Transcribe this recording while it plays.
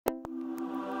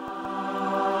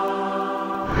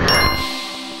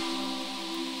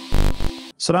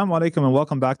Assalamu alaikum and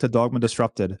welcome back to Dogma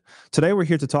Disrupted. Today we're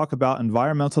here to talk about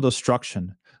environmental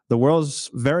destruction. The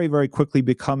world's very, very quickly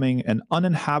becoming an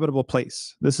uninhabitable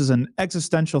place. This is an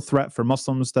existential threat for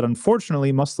Muslims that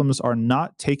unfortunately Muslims are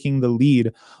not taking the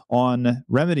lead on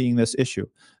remedying this issue.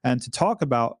 And to talk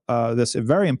about this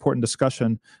very important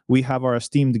discussion, we have our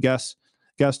esteemed guest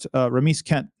Rhamis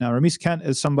Kent. Now, Rhamis Kent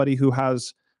is somebody who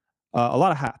has a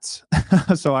lot of hats.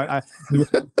 So I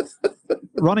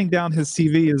running down his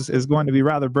CV is going to be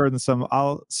rather burdensome.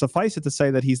 I'll suffice it to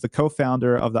say that he's the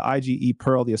co-founder of the IGE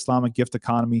Pearl, the Islamic Gift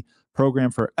Economy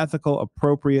program for ethical,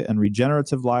 appropriate, and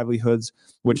regenerative livelihoods,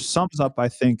 which sums up, I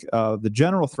think, the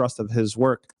general thrust of his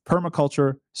work: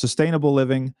 permaculture, sustainable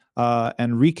living,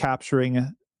 and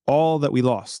recapturing all that we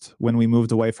lost when we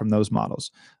moved away from those models.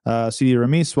 Sidi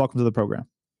Rhamis, welcome to the program.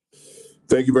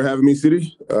 Thank you for having me,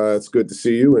 Sidi. It's good to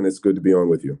see you, and it's good to be on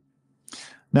with you.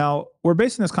 Now, we're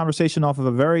basing this conversation off of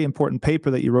a very important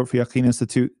paper that you wrote for Yaqeen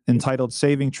Institute entitled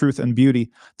Saving Truth and Beauty,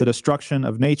 the Destruction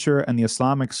of Nature and the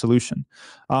Islamic Solution.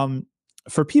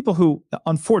 For people who,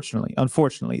 unfortunately,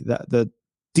 the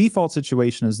default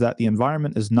situation is that the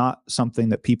environment is not something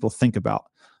that people think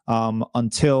about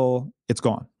until it's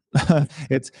gone.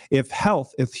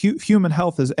 If human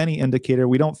health is any indicator,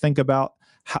 we don't think about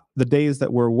the days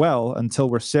that we're well until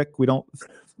we're sick. We don't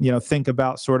think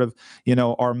about sort of,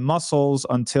 our muscles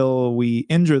until we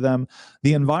injure them.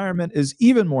 The environment is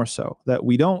even more so that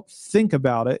we don't think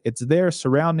about it. It's there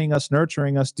surrounding us,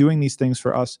 nurturing us, doing these things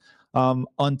for us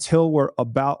until we're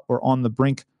on the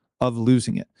brink of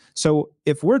losing it. So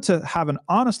if we're to have an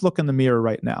honest look in the mirror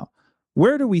right now,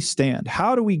 where do we stand?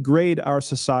 How do we grade our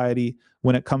society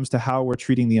when it comes to how we're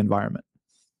treating the environment?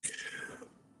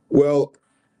 Well,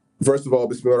 first of all,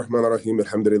 Bismillah ar-Rahman ar-Rahim,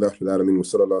 alhamdulillah rabbil alamin, wa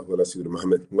sallallahu ala sayyidina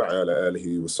Muhammad wa ala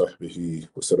alihi wa sahbihi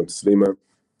wa sallam taslima.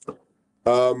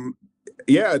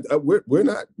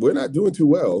 We're not doing too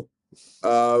well.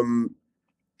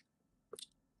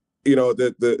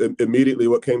 The immediately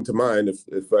what came to mind,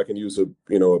 if I can use an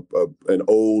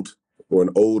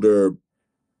older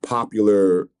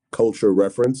popular culture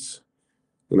reference,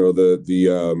 the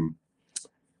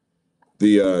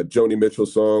Joni Mitchell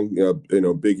song,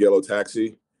 Big Yellow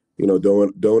Taxi.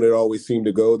 Don't it always seem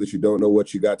to go that you don't know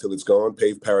what you got till it's gone?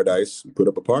 Pave paradise, put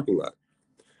up a parking lot.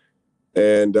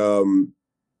 And,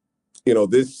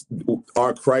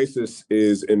 our crisis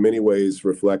is in many ways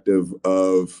reflective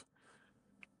of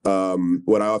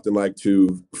what I often like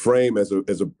to frame as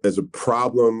a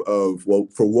problem of, well,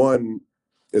 for one,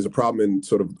 is a problem in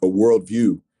sort of a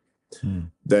worldview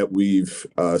that we've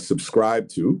subscribed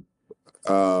to,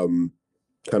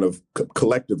 kind of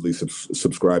collectively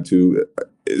subscribe to,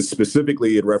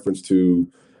 specifically in reference to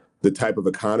the type of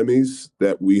economies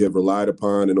that we have relied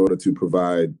upon in order to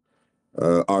provide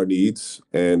our needs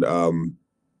and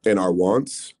our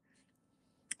wants.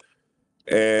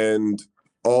 And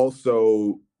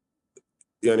also,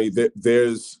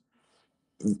 there's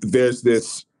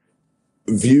this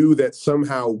view that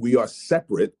somehow we are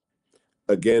separate,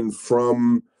 again,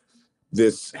 from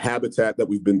this habitat that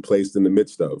we've been placed in the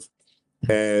midst of.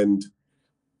 And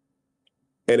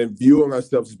in viewing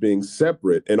ourselves as being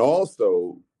separate, and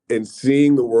also in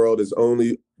seeing the world as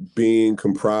only being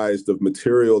comprised of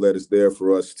material that is there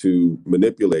for us to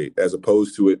manipulate, as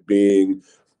opposed to it being,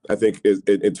 I think,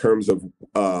 in terms of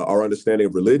our understanding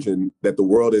of religion, that the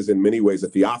world is in many ways a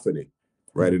theophany,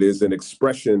 right? It is an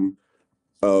expression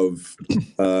of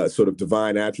sort of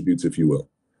divine attributes, if you will.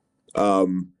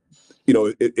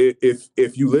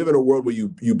 If you live in a world where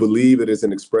you believe it is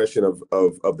an expression of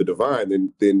the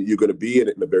divine, then you're going to be in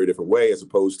it in a very different way, as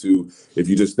opposed to if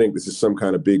you just think this is some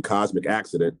kind of big cosmic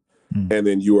accident, and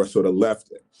then you are sort of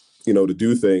left, to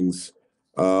do things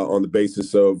on the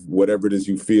basis of whatever it is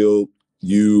you feel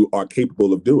you are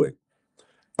capable of doing.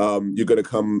 You're going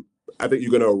to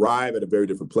arrive at a very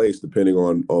different place depending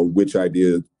on which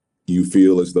idea you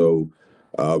feel as though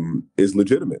is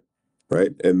legitimate,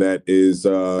 right? And that is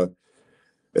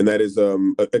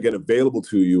again available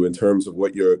to you in terms of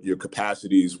what your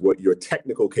capacities, what your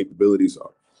technical capabilities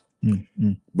are.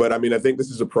 But I think this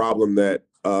is a problem that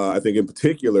I think in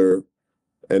particular,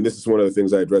 and this is one of the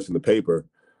things I address in the paper.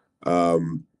 I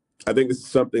think this is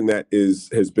something that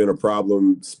has been a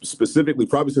problem specifically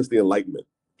probably since the Enlightenment,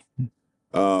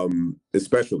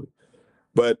 especially.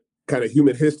 But kind of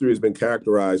human history has been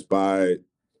characterized by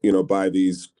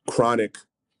these chronic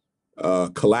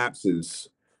collapses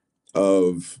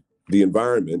of the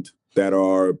environment that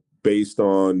are based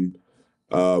on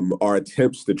our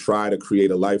attempts to try to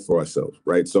create a life for ourselves,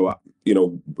 right? So,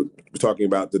 we're talking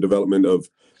about the development of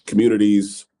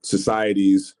communities,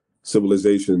 societies,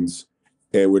 civilizations,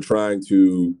 and we're trying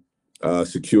to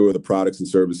secure the products and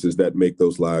services that make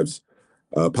those lives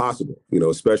possible,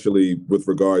 especially with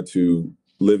regard to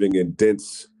living in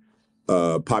dense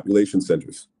population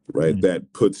centers, right? Mm.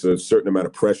 That puts a certain amount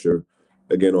of pressure,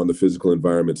 again, on the physical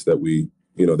environments that we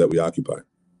occupy.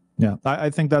 Yeah, I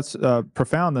think that's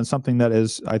profound and something that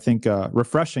is, I think,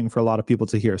 refreshing for a lot of people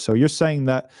to hear. So you're saying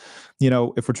that,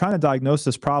 if we're trying to diagnose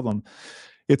this problem,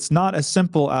 it's not as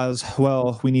simple as,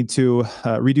 well, we need to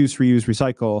reduce, reuse,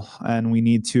 recycle, and we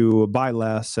need to buy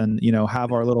less and,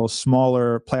 have our little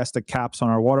smaller plastic caps on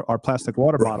our plastic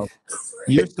water bottles.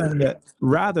 You're saying that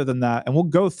rather than that, and we'll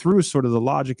go through sort of the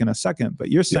logic in a second,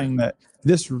 but you're saying that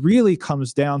this really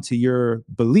comes down to your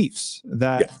beliefs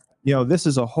that, this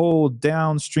is a whole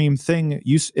downstream thing.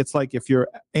 It's like if you're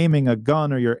aiming a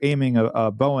gun or you're aiming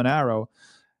a bow and arrow,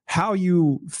 how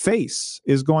you face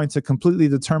is going to completely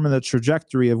determine the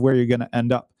trajectory of where you're going to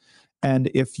end up. And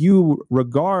if you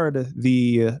regard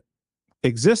the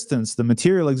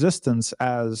material existence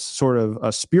as sort of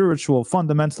a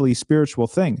fundamentally spiritual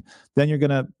thing, then you're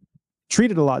going to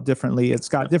treat it a lot differently. It's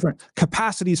got different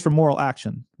capacities for moral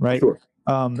action, right? Sure.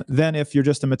 Then if you're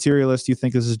just a materialist, you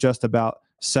think this is just about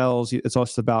cells, it's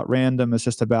also about random, it's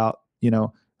just about,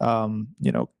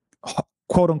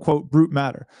 quote unquote brute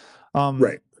matter.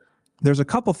 Right. There's a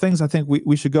couple things I think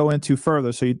we should go into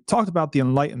further. So you talked about the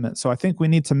Enlightenment. So I think we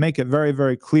need to make it very,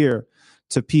 very clear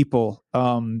to people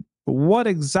what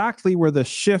exactly were the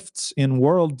shifts in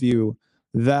worldview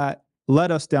that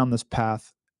led us down this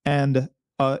path. And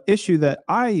an issue that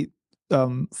I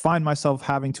find myself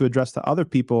having to address to other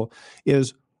people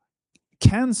is,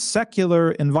 can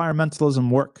secular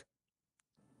environmentalism work?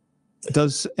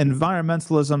 Does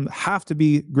environmentalism have to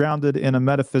be grounded in a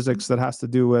metaphysics that has to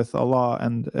do with Allah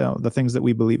and the things that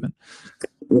we believe in?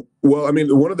 Well, I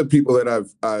mean, one of the people that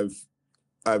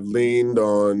I've leaned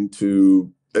on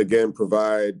to, again,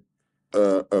 provide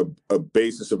a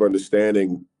basis of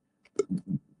understanding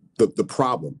the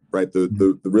problem, right?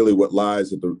 The really what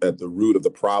lies at the root of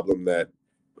the problem that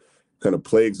kind of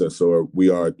plagues us, or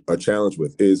we are challenged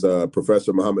with, is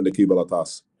Professor Muhammad Naqib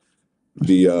al-Atas,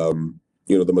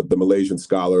 the Malaysian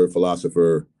scholar,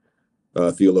 philosopher,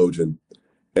 theologian,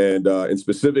 and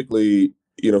specifically,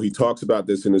 he talks about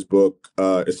this in his book,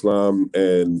 Islam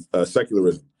and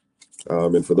Secularism.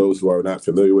 And for those who are not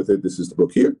familiar with it, this is the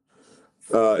book here,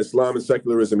 Islam and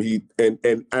Secularism.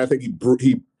 And I think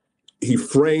he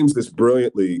frames this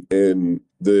brilliantly in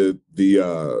the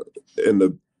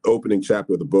opening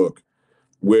chapter of the book,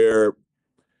 where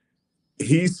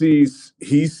he sees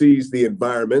the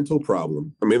environmental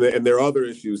problem. I mean, and there are other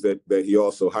issues that he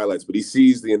also highlights, but he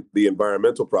sees the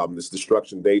environmental problem, this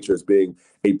destruction of nature, as being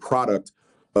a product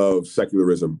of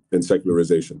secularism and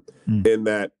secularization. In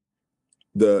that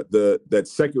that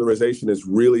secularization is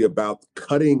really about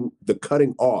cutting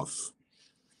off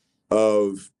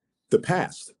of the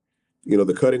past,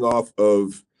 the cutting off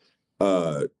of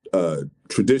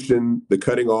tradition, the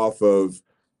cutting off of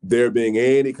there being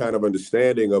any kind of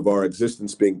understanding of our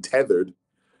existence being tethered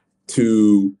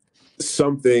to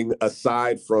something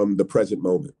aside from the present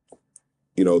moment,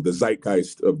 the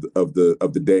zeitgeist of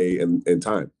the day and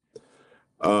time.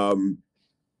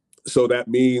 So that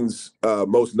means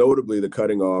most notably the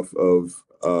cutting off of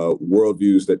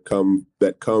worldviews that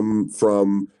come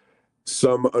from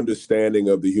some understanding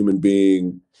of the human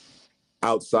being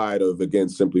outside of, again,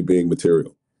 simply being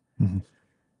material. Mm-hmm.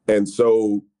 And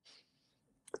so,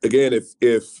 again,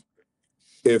 if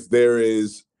there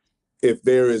is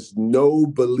no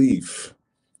belief,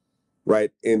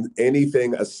 right, in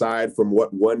anything aside from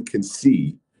what one can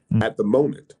see at the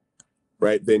moment,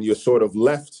 right, then you're sort of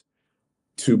left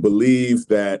to believe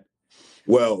that,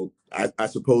 well, I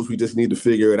suppose we just need to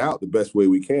figure it out the best way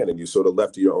we can, and you're sort of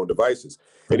left to your own devices.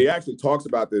 And he actually talks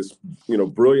about this,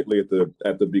 brilliantly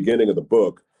at the beginning of the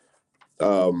book.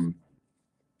 And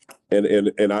I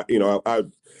mean,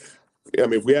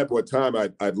 if we had more time,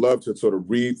 I'd love to sort of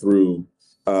read through,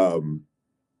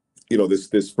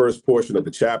 this first portion of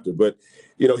the chapter. But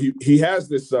he has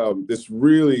this this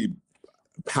really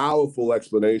powerful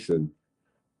explanation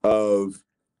of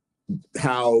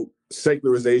how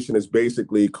secularization has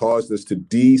basically caused us to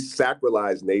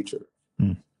desacralize nature,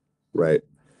 right?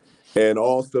 And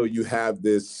also, you have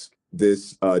this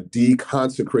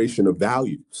deconsecration of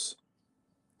values,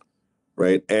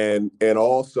 right? And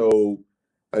also,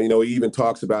 he even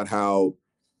talks about how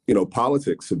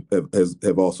politics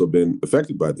have also been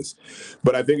affected by this.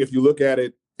 But I think if you look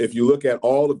at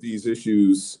all of these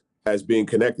issues as being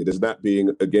connected, as not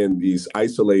being, again, these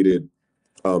isolated,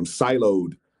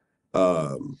 siloed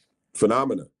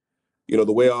phenomena.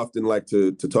 The way I often like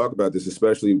to talk about this,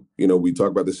 especially, we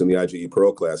talk about this in the IGE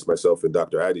Pearl class, myself and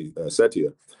Dr. Adi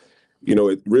Setia,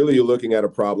 really you're looking at a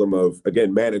problem of,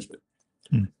 again, management.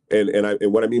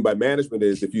 And what I mean by management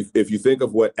is if you think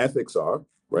of what ethics are,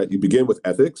 right? You begin with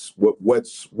ethics.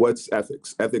 What's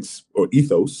ethics? Ethics, or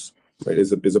ethos, right,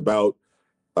 is about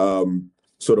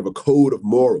sort of a code of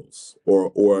morals,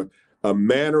 or a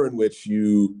manner in which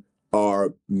you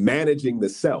are managing the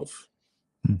self,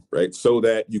 right? So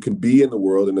that you can be in the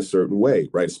world in a certain way,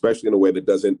 right? Especially in a way that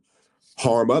doesn't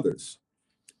harm others.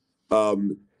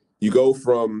 You go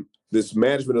from this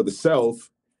management of the self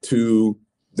to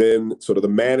then sort of the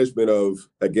management of,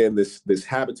 again, this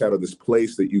habitat, or this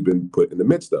place that you've been put in the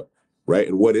midst of, right?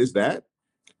 And what is that?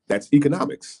 That's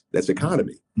economics. That's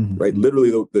economy, right?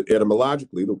 Literally,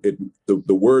 etymologically,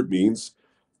 the word means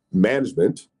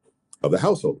management of the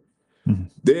household.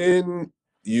 Then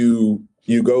you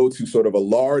go to sort of a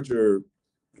larger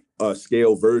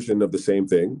scale version of the same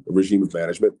thing, a regime of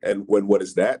management. And what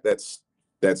is that?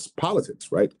 That's politics,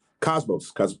 right?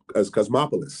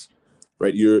 Cosmopolis,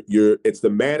 right? It's the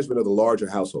management of the larger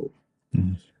household.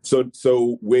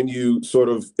 So when you sort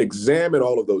of examine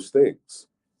all of those things,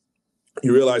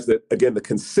 you realize that, again, the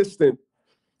consistent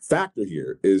factor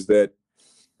here is that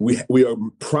we are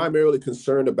primarily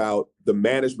concerned about the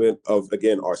management of,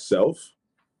 again, ourself,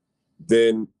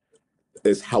 then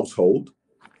this household,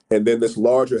 and then this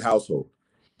larger household.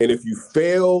 And if you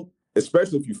fail,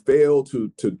 especially if you fail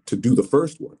to do the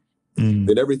first one,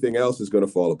 then everything else is going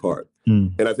to fall apart.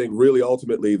 And I think really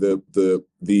ultimately the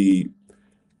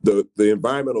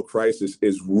environmental crisis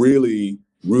is really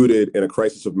rooted in a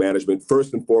crisis of management,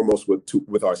 first and foremost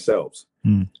with ourselves,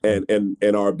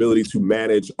 and our ability to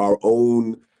manage our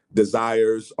own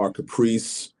desires, our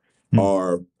caprice,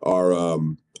 our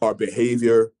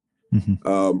behavior,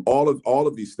 all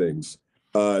of these things,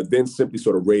 then simply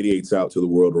sort of radiates out to the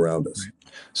world around us.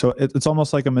 So it's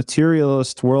almost like a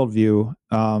materialist worldview.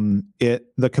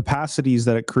 The capacities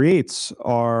that it creates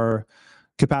are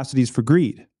capacities for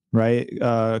greed, right?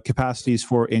 Capacities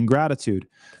for ingratitude.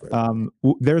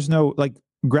 There's no, like,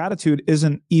 gratitude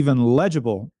isn't even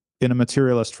legible in a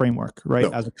materialist framework, right?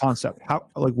 No. As a concept.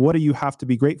 What do you have to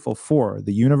be grateful for?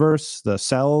 The universe, the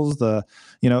cells,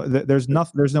 there's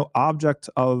no object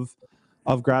of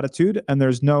gratitude, and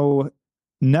there's no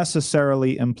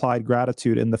necessarily implied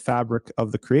gratitude in the fabric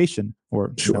of the creation,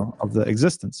 or of the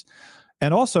existence.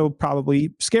 And also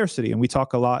probably scarcity. And we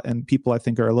talk a lot, and people, I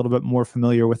think, are a little bit more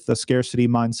familiar with the scarcity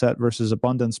mindset versus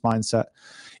abundance mindset.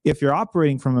 If you're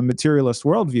operating from a materialist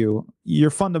worldview,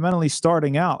 you're fundamentally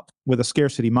starting out with a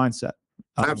scarcity mindset.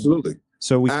 Absolutely.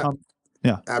 So we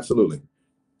absolutely.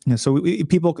 Yeah, so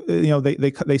people,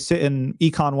 they sit in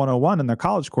Econ 101 in their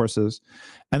college courses,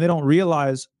 and they don't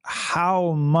realize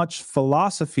how much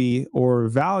philosophy or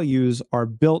values are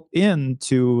built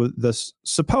into the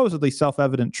supposedly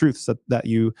self-evident truths that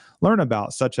you learn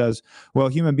about, such as, well,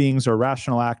 human beings are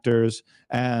rational actors,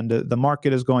 and the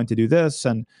market is going to do this,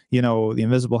 and the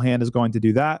invisible hand is going to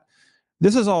do that.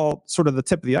 This is all sort of the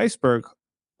tip of the iceberg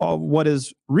of what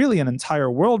is really an entire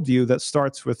worldview that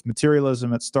starts with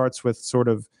materialism. It starts with sort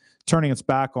of turning its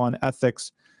back on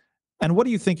ethics. And what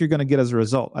do you think you're going to get as a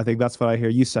result? I think that's what I hear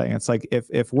you saying. It's like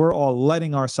if we're all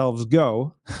letting ourselves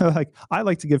go, like, I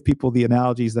like to give people the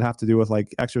analogies that have to do with,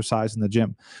 like, exercise in the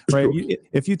gym, right?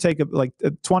 If you take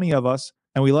 20 of us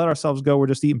and we let ourselves go, we're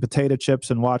just eating potato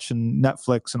chips and watching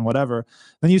Netflix and whatever,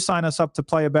 then you sign us up to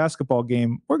play a basketball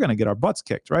game, we're going to get our butts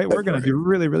kicked, right? We're going to do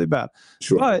really, really bad.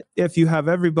 Sure. But if you have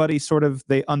everybody sort of,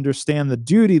 they understand the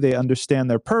duty, they understand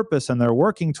their purpose, and they're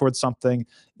working towards something,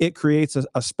 it creates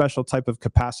a special type of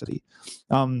capacity.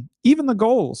 Even the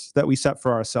goals that we set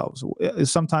for ourselves is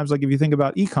sometimes, like, if you think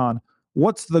about econ,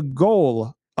 what's the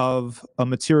goal of a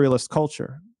materialist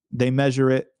culture? They measure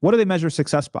it. What do they measure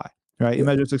success by? Right? You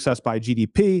measure success by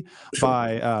GDP,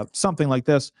 by something like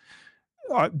this.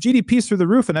 GDP is through the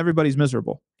roof, and everybody's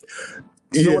miserable.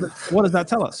 So what does that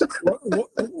tell us?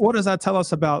 What does that tell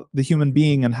us about the human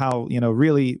being, and how,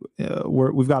 really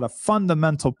we've got a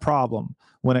fundamental problem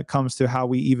when it comes to how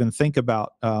we even think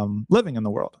about living in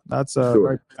the world? That's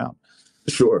very profound.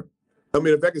 Sure. I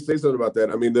mean, if I could say something about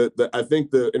that, I mean, I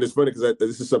think and it's funny because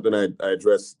this is something I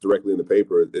address directly in the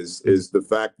paper, is the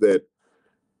fact that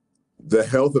the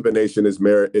health of a nation is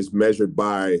measured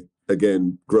by,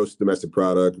 again, gross domestic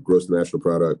product, gross national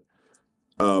product,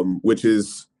 which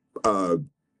is, I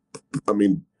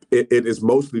mean, it is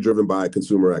mostly driven by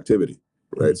consumer activity,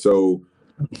 right? So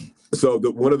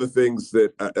one of the things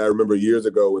that I remember years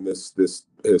ago when this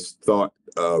thought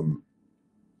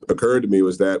occurred to me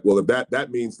was that, well, if that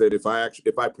means that if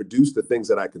I produce the things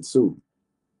that I consume,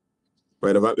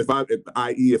 right?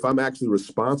 If I'm actually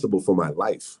responsible for my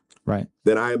life, right,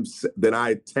 then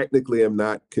I technically am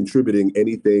not contributing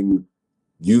anything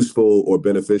useful or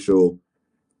beneficial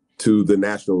to the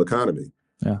national economy.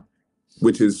 Yeah.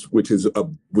 Which is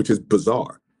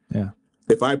bizarre. Yeah.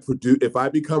 If I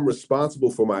become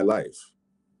responsible for my life,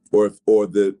 or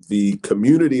the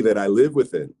community that I live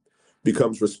within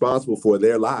becomes responsible for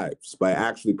their lives by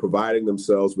actually providing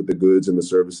themselves with the goods and the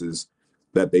services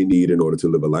that they need in order to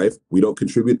live a life, we don't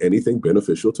contribute anything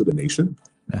beneficial to the nation.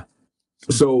 Yeah.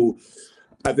 So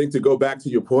I think, to go back to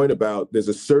your point about, there's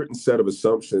a certain set of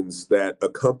assumptions that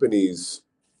accompanies,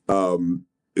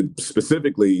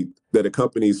 specifically that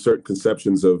accompanies certain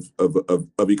conceptions of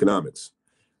economics,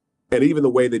 and even the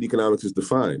way that economics is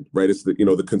defined, right? It's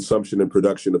the consumption and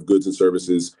production of goods and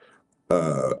services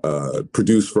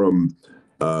produced from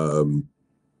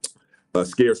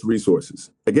scarce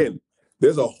resources. Again,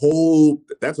 there's a whole,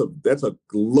 that's a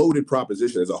loaded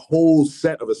proposition. There's a whole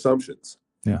set of assumptions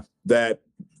that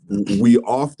we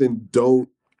often don't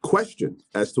question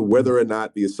as to whether or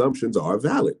not the assumptions are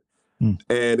valid.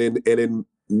 And in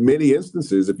many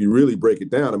instances, if you really break it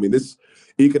down, I mean, this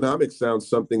economics sounds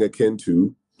something akin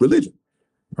to religion,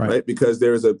 right? Because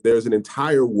there's an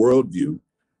entire worldview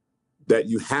that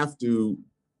you have to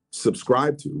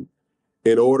subscribe to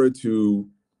in order to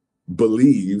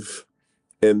believe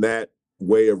in that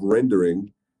way of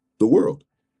rendering the world.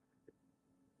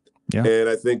 Yeah. And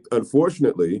I think,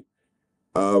 unfortunately,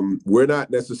 we're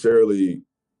not necessarily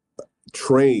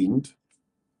trained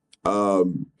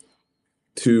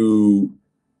to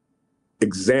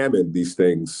examine these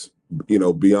things,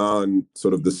 beyond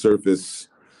sort of the surface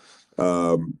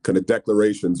kind of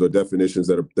declarations or definitions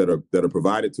that are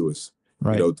provided to us,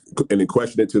 right. And then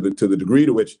question it to the degree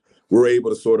to which we're able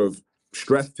to sort of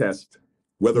stress test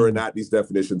whether or not these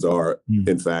definitions are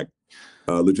in fact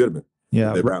legitimate.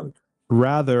 Yeah. Valid.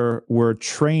 Rather, we're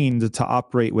trained to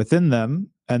operate within them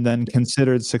and then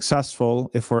considered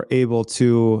successful if we're able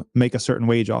to make a certain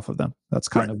wage off of them. That's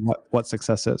kind of what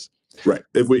success is. Right.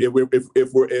 If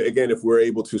we're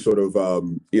able to sort of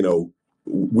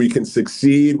we can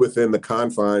succeed within the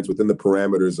confines, within the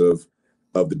parameters of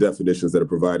the definitions that are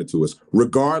provided to us,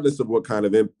 regardless of what kind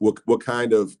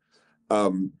of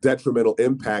detrimental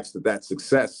impacts that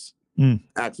success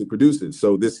actually produces.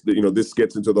 So this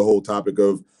gets into the whole topic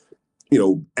of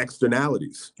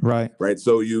externalities. Right.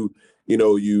 So your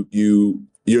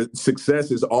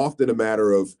success is often a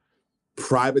matter of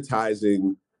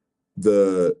privatizing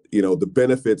the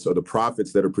benefits or the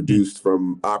profits that are produced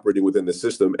from operating within the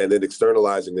system, and then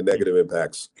externalizing the negative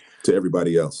impacts to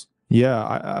everybody else.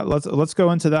 Yeah, let's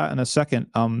go into that in a second.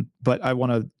 But I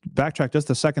want to backtrack just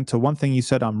a second to one thing you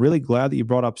said. I'm really glad that you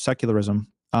brought up secularism,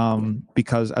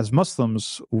 because as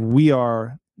Muslims, we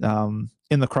are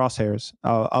in the crosshairs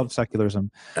of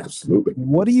secularism. Absolutely.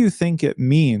 What do you think it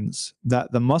means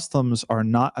that the Muslims are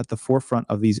not at the forefront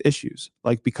of these issues?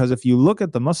 Because if you look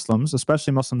at the Muslims,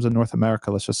 especially Muslims in North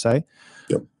America, let's just say,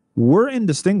 we're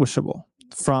indistinguishable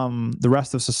from the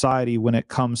rest of society when it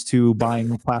comes to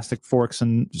buying plastic forks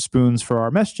and spoons for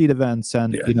our masjid events,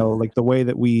 and the way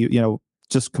that we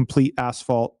just complete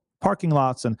asphalt parking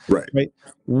lots, and right.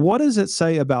 What does it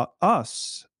say about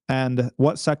us and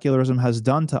what secularism has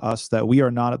done to us that we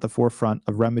are not at the forefront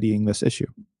of remedying this issue?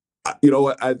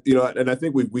 And I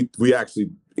think we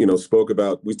actually spoke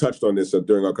about, we touched on this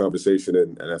during our conversation,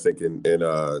 and I think in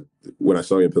when I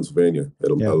saw you in Pennsylvania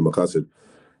at Al-Maqasid.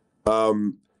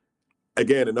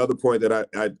 Again, another point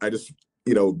that I just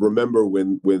remember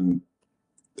when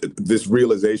this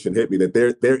realization hit me, that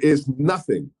there is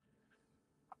nothing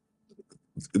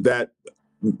that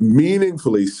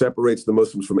meaningfully separates the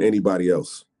Muslims from anybody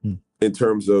else in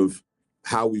terms of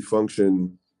how we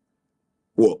function.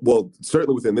 Well,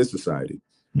 certainly within this society,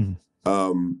 in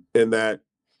that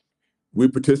we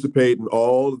participate in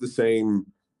all of the same,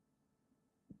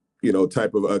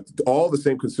 type of all the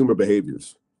same consumer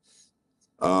behaviors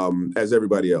as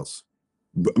everybody else,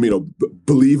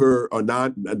 believer or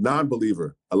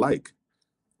non-believer alike,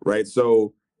 right?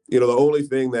 So, the only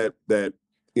thing that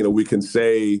we can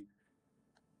say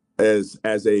as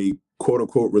a quote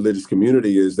unquote religious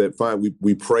community is that, fine,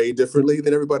 we pray differently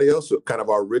than everybody else. So kind of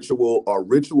our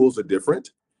rituals are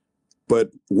different, but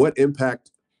what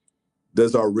impact do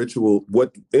our rituals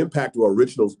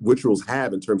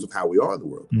have in terms of how we are in the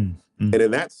world? And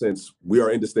in that sense, we are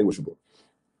indistinguishable.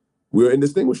 We are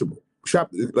indistinguishable.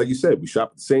 Shop, like you said, we shop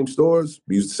at the same stores,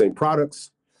 we use the same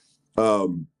products.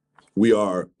 We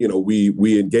are,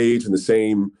 we engage in the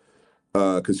same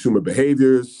consumer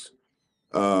behaviors.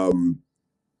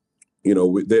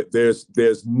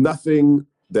 There's nothing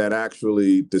that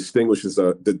actually distinguishes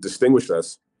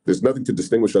us. There's nothing to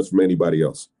distinguish us from anybody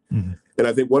else. And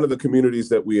I think one of the communities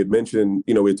that we had mentioned,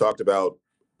 we talked about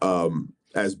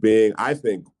as being, I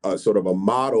think, sort of a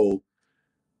model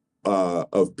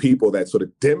of people that sort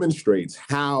of demonstrates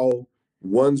how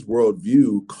one's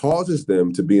worldview causes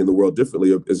them to be in the world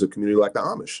differently as a community like the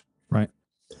Amish. Right.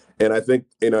 And I think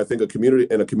a community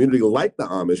like the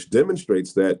Amish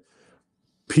demonstrates that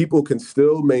people can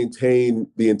still maintain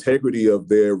the integrity of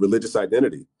their religious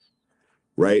identity,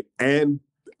 right? And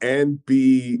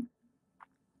be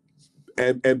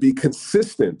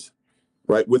consistent,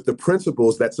 right, with the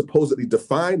principles that supposedly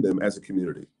define them as a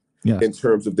community. Yes. In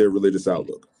terms of their religious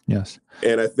outlook. Yes.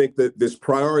 And I think that this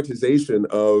prioritization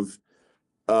of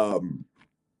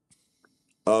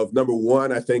number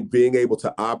one, I think being able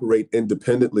to operate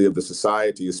independently of the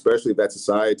society, especially if that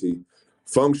society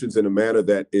functions in a manner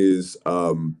that is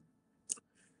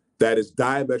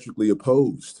diametrically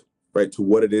opposed, right, to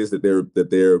what it is that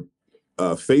their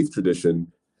faith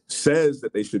tradition says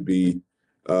that they should be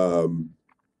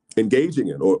engaging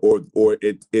in, or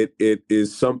it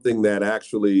is something that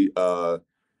actually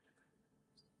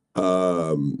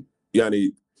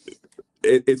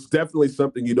it's definitely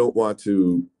something you don't want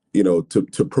to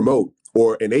promote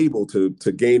or enable to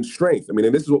gain strength. I mean,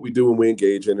 and this is what we do when we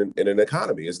engage in an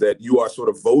economy, is that you are sort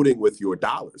of voting with your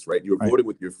dollars, right? You're voting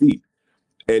with your feet,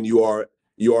 and you are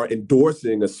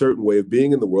endorsing a certain way of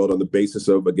being in the world on the basis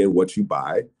of, again, what you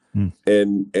buy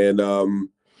and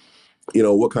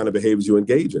what kind of behaviors you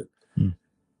engage in.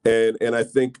 And I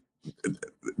think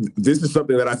this is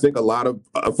something that I think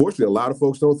unfortunately, a lot of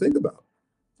folks don't think about.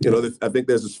 I think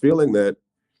there's this feeling that,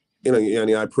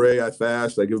 I pray, I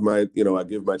fast, I give my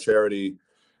charity,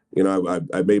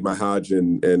 I made my Hajj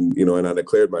and I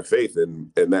declared my faith,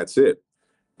 and that's it.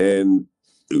 And,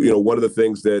 one of the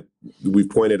things that we've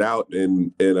pointed out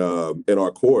in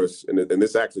our course, and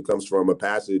this actually comes from a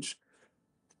passage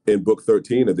in book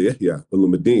 13 of the Ihya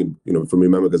Ulumuddin, from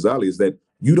Imam Ghazali, is that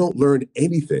you don't learn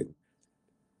anything.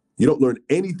 You don't learn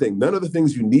anything. None of the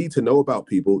things you need to know about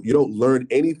people, you don't learn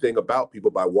anything about people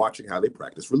by watching how they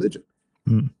practice religion.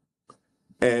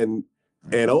 And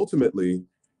ultimately,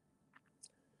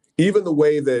 even the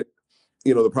way that,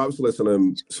 the Prophet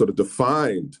ﷺ sort of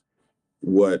defined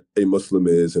what a Muslim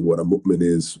is and what a mu'min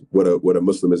is, what a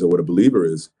Muslim is and what a believer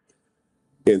is,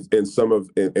 in some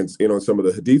of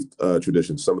the hadith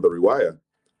traditions, some of the riwayah,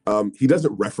 he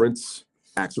doesn't reference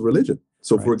acts of religion.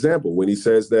 So, for example, when he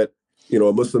says that, a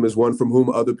Muslim is one from whom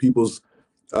other people's,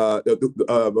 a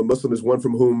Muslim is one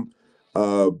from whom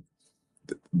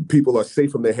people are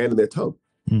safe from their hand and their tongue,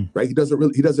 right? He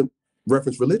doesn't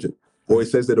reference religion. Or he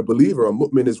says that a believer, a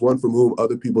mu'min, is one from whom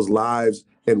other people's lives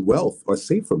and wealth are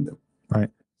safe from them.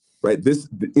 Right. This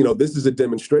is a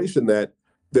demonstration that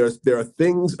there are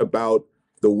things about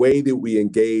the way that we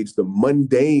engage the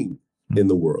mundane in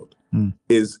the world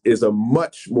is a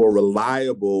much more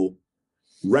reliable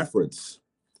reference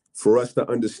for us to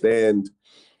understand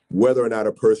whether or not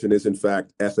a person is in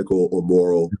fact ethical or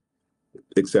moral,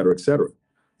 et cetera, et cetera.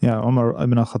 Yeah, Umar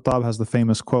ibn al-Khattab has the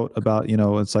famous quote about,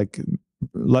 it's like,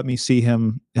 let me see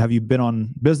him. Have you been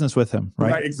on business with him?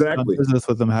 Right, exactly. Business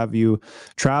with him. Have you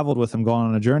traveled with him, gone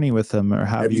on a journey with him, or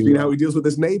have you seen how he deals with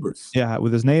his neighbors? Yeah,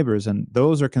 with his neighbors, and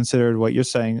those are considered, what you're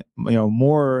saying,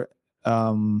 more.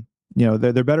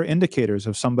 They're better indicators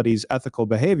of somebody's ethical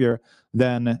behavior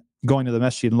than going to the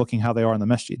masjid and looking how they are in the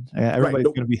masjid. Everybody's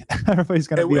going to be. Everybody's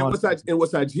going to be. And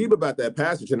what's ajib about that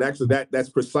passage, and actually that's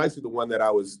precisely the one that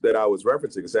I was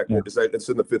referencing. It's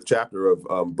in the 5th chapter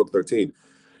of book 13.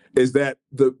 Is that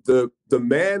the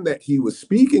man that he was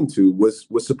speaking to was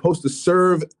supposed to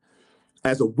serve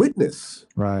as a witness,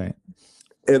 right?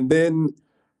 And then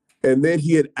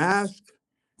he had asked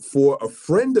for a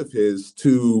friend of his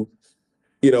to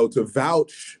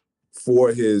vouch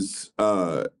for his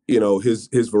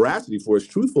his veracity, for his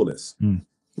truthfulness,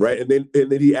 right? And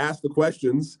then he asked the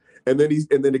questions, and then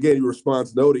again he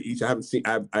responds no to each.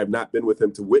 I've not been with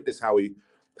him to witness how he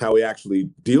actually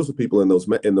deals with people in those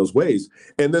ways.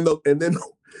 And then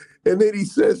he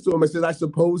says to him, I said, I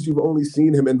suppose you've only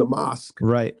seen him in the mosque.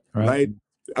 Right.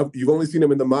 You've only seen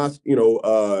him in the mosque,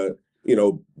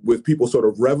 with people sort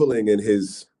of reveling in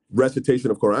his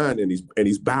recitation of Quran, and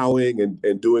he's bowing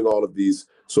and doing all of these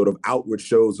sort of outward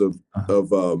shows of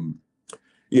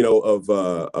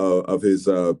his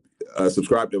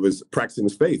subscribed, of his practicing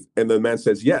his faith. And the man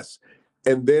says yes.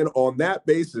 And then on that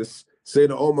basis,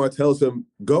 Sayyidina Omar tells him,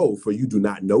 go, for you do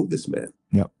not know this man.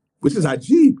 Yep. Which is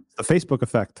ajib. The Facebook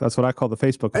effect. That's what I call the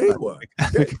Facebook effect.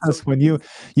 Because when you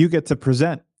get to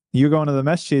present, you go into the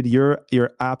masjid, you're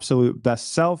your absolute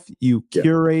best self. You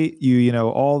curate,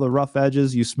 all the rough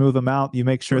edges, you smooth them out, you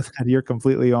make sure that you're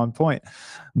completely on point.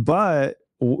 But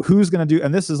who's going to do,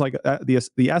 and this is like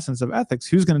the essence of ethics,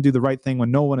 who's going to do the right thing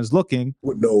when no one is looking,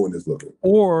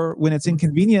 or when it's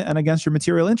inconvenient and against your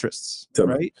material interests,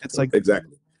 right? It's like,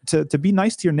 exactly, to be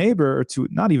nice to your neighbor, or to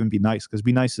not even be nice, because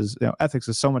be nice is, ethics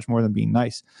is so much more than being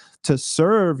nice. To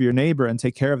serve your neighbor and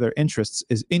take care of their interests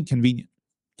is inconvenient,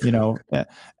 to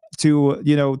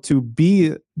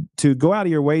go out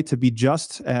of your way to be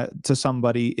just to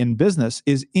somebody in business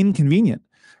is inconvenient,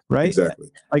 right?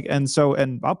 Exactly. Like, and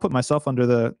I'll put myself under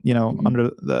the,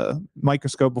 under the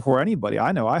microscope before anybody.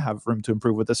 I know I have room to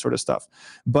improve with this sort of stuff,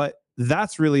 but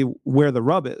that's really where the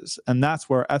rub is. And that's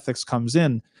where ethics comes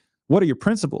in. What are your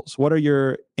principles? Where's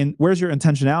your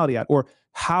intentionality at? Or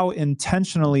how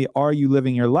intentionally are you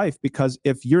living your life? Because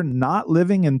if you're not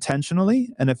living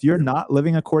intentionally, and if you're not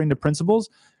living according to principles,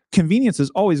 convenience is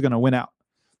always going to win out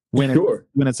when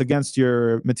it's against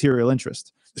your material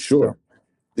interest. Sure.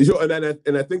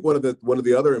 And I think one of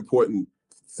the other important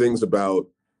things about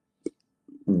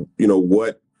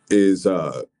what is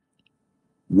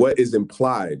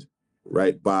implied,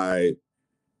 right, by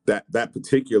that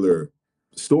particular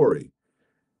story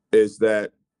is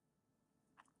that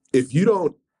if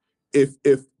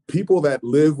people that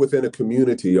live within a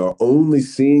community are only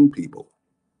seeing people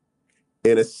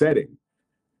in a setting,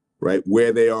 right,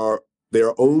 where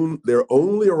they're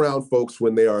only around folks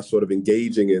when they are sort of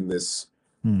engaging in this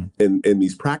in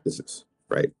these practices,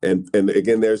 right, and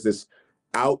again, there's this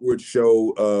outward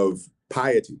show of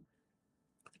piety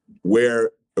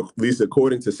where, at least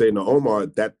according to Sayyidina Omar,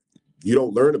 that you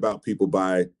don't learn about people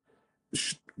by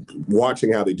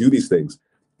watching how they do these things.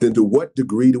 Then to what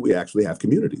degree do we actually have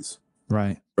communities?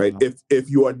 Right. Wow. If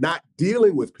you are not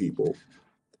dealing with people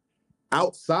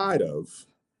outside of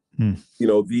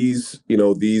these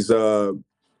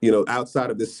outside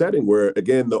of this setting, where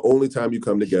again the only time you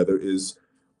come together is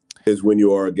when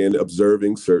you are again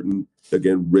observing certain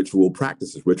ritual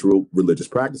religious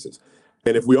practices.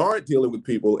 And if we aren't dealing with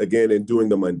people again and doing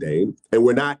the mundane, and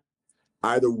we're not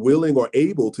either willing or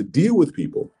able to deal with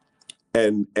people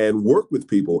and work with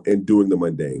people in doing the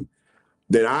mundane,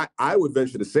 then I would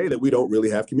venture to say that we don't really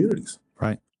have communities.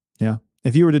 Right. Yeah.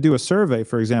 If you were to do a survey,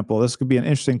 for example, this could be an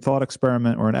interesting thought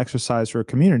experiment or an exercise for a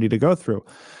community to go through.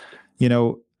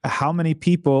 How many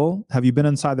people have you been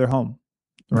inside their home?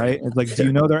 Right. It's like, do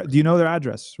you know their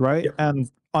address? Right. Yeah.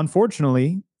 And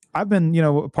unfortunately, I've been,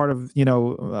 a part of,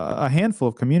 a handful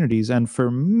of communities. And for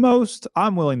most,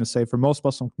 I'm willing to say for most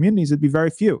Muslim communities, it'd be very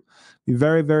few. Be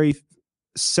very, very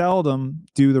seldom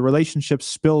do the relationships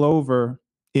spill over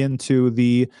into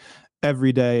the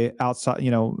everyday outside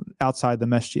the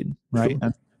masjid, right?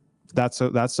 And that's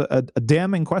a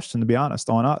damning question, to be honest,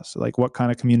 on us. Like, what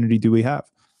kind of community do we have?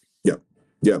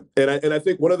 Yeah. And I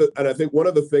think one of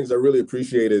the things I really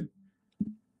appreciated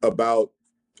about,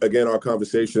 again, our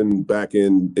conversation back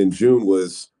in June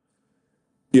was,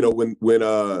 when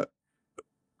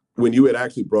you had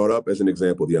actually brought up as an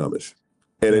example the Amish,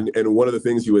 and one of the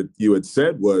things you had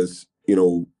said was,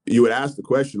 you had asked the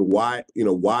question, why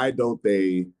don't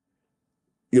they,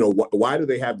 why do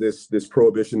they have this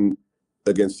prohibition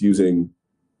against using,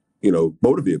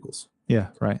 motor vehicles? Yeah,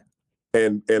 right.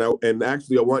 And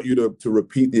actually, I want you to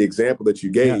repeat the example that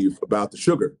you gave about the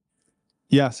sugar.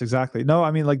 Yes, exactly. No,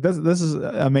 I mean, like this is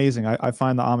amazing. I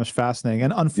find the Amish fascinating.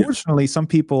 And unfortunately, some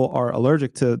people are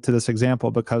allergic to this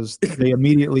example because they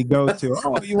immediately go to,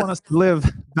 oh, you want us to live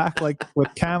back like with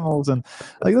camels, and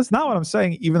like, that's not what I'm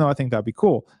saying, even though I think that'd be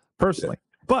cool personally.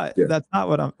 But that's not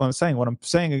what I'm saying. What I'm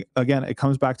saying, again, it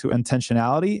comes back to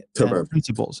intentionality and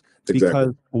principles. Exactly.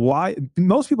 Because why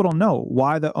most people don't know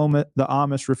why the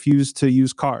Amish refuse to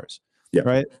use cars. Yeah.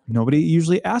 Right. Nobody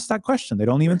usually asks that question. They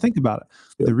don't even think about it.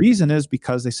 Yeah. The reason is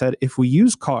because they said, if we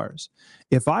use cars,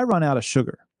 if I run out of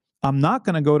sugar, I'm not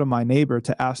going to go to my neighbor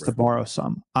to ask to borrow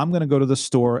some. I'm going to go to the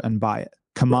store and buy it.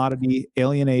 Commodity,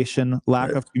 alienation,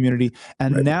 lack of community.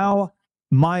 And now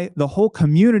the whole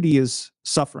community is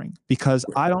suffering because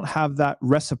I don't have that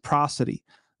reciprocity,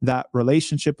 that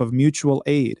relationship of mutual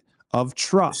aid, of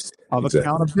trust, of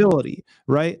accountability,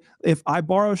 right? If I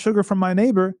borrow sugar from my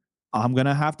neighbor, I'm going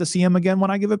to have to see him again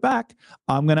when I give it back.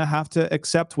 I'm going to have to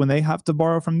accept when they have to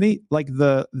borrow from me. Like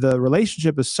the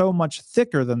relationship is so much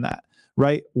thicker than that,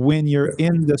 right? When you're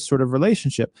in this sort of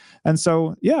relationship. And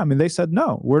so, they said,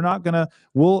 no, we're not going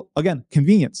to, again,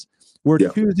 convenience. We're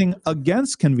choosing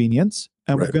against convenience,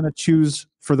 and we're going to choose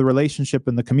for the relationship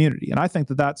in the community. And I think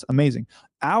that that's amazing.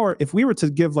 If we were to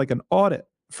give like an audit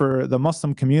for the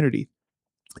Muslim community,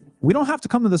 we don't have to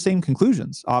come to the same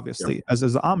conclusions, obviously, as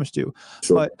the Amish do.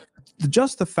 Sure. But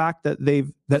just the fact that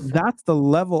that's the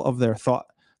level of their thought,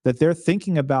 that they're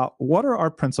thinking about what are our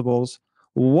principles,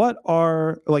 how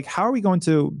are we going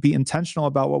to be intentional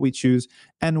about what we choose,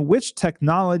 and which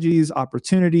technologies,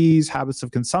 opportunities, habits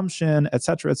of consumption, et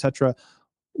cetera,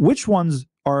 which ones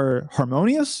are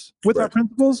harmonious with our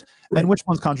principles, and which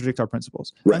ones contradict our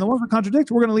principles. And the ones that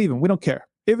contradict, we're going to leave them. We don't care.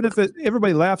 Even if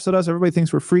everybody laughs at us, everybody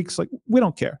thinks we're freaks, like, we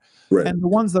don't care. And the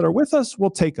ones that are with us, we'll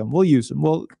take them, we'll use them.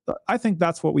 Well, I think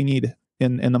that's what we need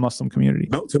in the Muslim community.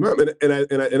 No,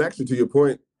 and actually, to your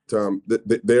point, Tom,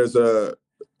 there's a,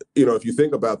 if you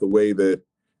think about the way that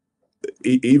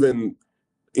even,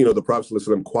 the Prophet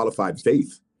ﷺ qualified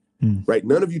faith, right?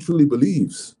 None of you truly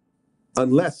believes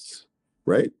unless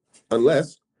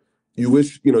you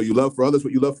wish, you love for others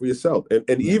what you love for yourself.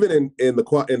 And even in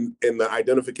the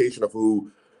identification of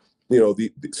who,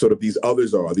 the sort of these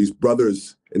others are, these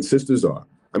brothers and sisters are.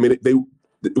 I mean,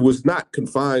 it was not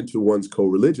confined to one's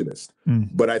co-religionist,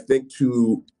 but I think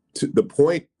to the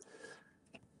point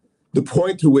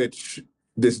to which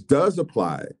this does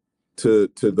apply to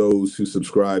those who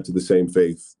subscribe to the same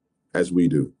faith as we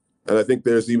do. And I think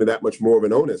there's even that much more of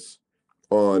an onus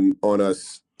on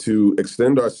us to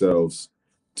extend ourselves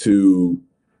to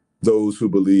those who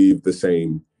believe the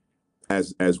same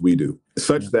as we do,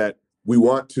 such that we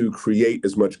want to create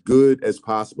as much good as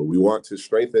possible. We want to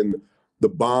strengthen the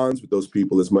bonds with those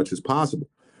people as much as possible.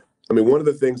 I mean, one of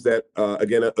the things that,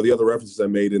 again, the other references I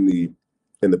made in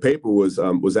the paper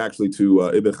was actually to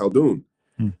Ibn Khaldun.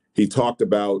 He talked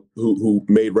about who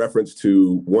made reference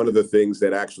to one of the things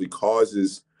that actually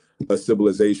causes a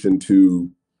civilization to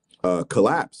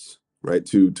collapse, right?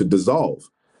 To dissolve.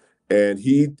 And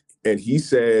he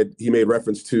said, he made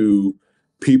reference to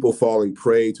people falling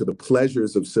prey to the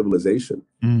pleasures of civilization,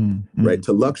 right?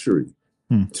 To luxury,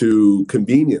 to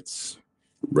convenience,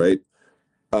 right?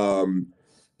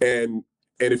 And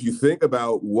if you think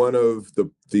about one of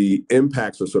the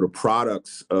impacts or sort of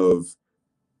products of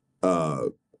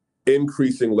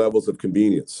increasing levels of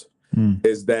convenience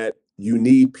is that you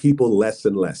need people less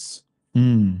and less.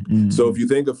 So if you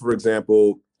think of, for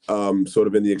example, sort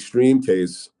of in the extreme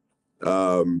case,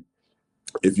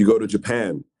 if you go to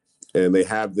Japan and they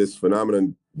have this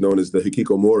phenomenon known as the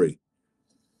hikikomori,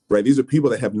 right? These are people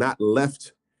that have not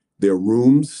left their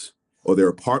rooms or their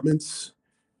apartments,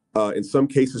 in some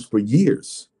cases for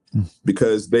years,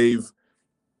 because they've,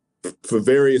 for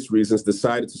various reasons,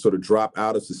 decided to sort of drop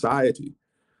out of society.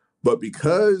 But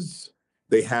because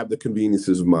they have the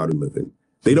conveniences of modern living,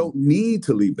 they don't need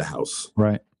to leave the house.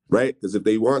 Right. Because if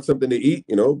they want something to eat,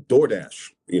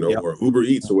 DoorDash, or Uber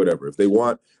Eats or whatever. If they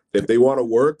want to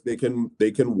work, they can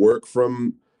work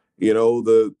from,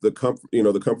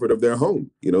 the comfort of their home.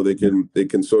 They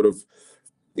can sort of,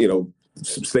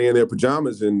 stay in their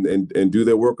pajamas and do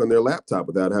their work on their laptop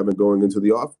without having to go into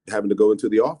the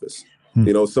office.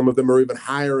 Some of them are even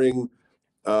hiring,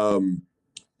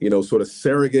 sort of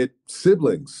surrogate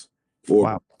siblings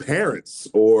or parents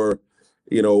or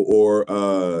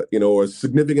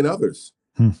significant others.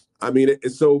 I mean,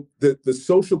 so the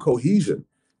social cohesion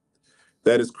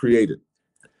that is created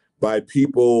by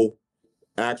people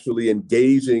actually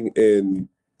engaging in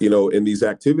these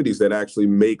activities that actually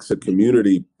makes a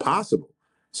community possible.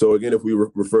 So again, if we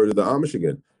refer to the Amish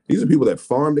again, these are people that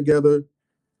farm together.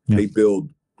 They build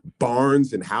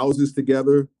barns and houses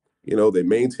together. They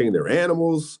maintain their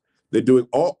animals. They're doing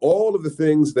all of the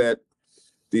things that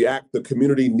the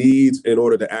community needs in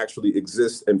order to actually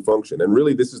exist and function. And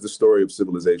really, this is the story of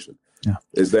civilization,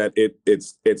 is that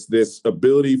it's this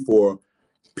ability for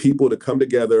people to come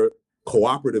together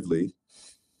cooperatively,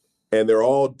 and they're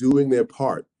all doing their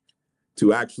part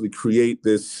to actually create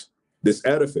this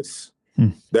edifice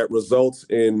that results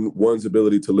in one's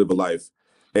ability to live a life,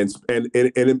 and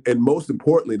most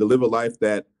importantly, to live a life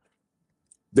that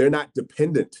they're not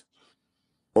dependent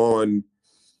on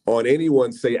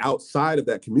anyone, say, outside of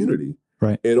that community,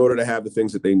 in order to have the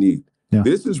things that they need.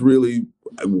 This is really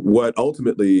what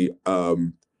ultimately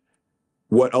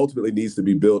needs to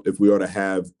be built if we are to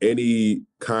have any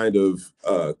kind of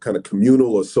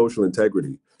communal or social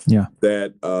integrity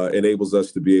that enables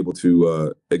us to be able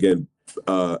to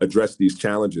address these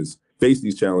challenges, face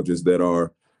these challenges that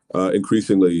are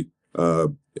increasingly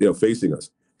facing us.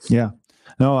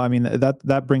 No, I mean,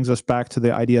 that brings us back to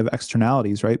the idea of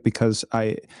externalities, right? Because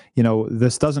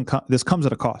this comes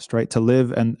at a cost, right? To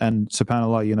live and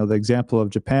subhanAllah, the example of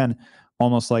Japan,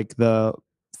 almost like the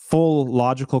full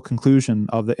logical conclusion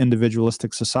of the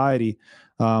individualistic society,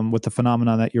 with the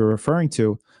phenomenon that you're referring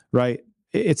to, right?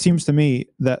 It seems to me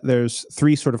that there's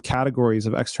three sort of categories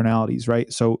of externalities,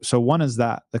 right? So one is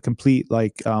that the complete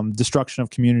destruction of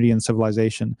community and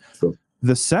civilization. Sure.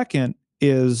 The second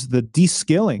is the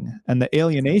de-skilling and the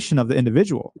alienation of the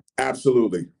individual.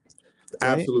 Absolutely.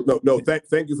 right? Absolutely.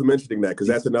 Thank you for mentioning that, because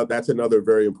that's another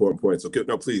very important point. So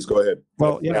no, please go ahead.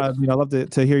 Well, yeah, I mean, I love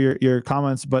to hear your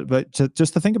comments, but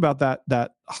just to think about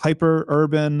that hyper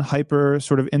urban, hyper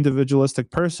sort of individualistic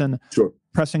person, Sure.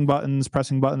 pressing buttons,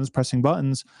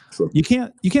 Sure. you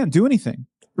can't do anything,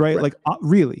 right? Right. Like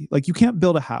really, like you can't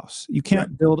build a house, you can't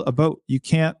Right. build a boat, you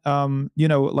can't birth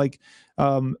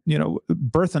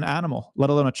an animal, let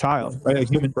alone a child, right? A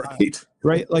human child. Right.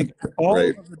 Right, like all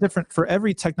Right. of the different, for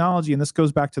every technology, and this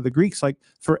goes back to the Greeks, like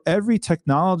for every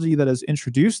technology that is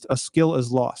introduced, a skill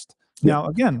is lost. Yeah. Now,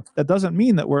 again, that doesn't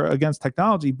mean that we're against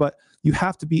technology, but you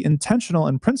have to be intentional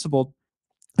and principled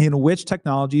in which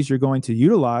technologies you're going to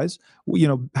utilize,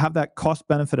 have that cost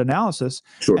benefit analysis.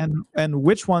 Sure. And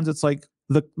which ones it's like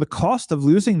the cost of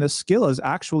losing this skill is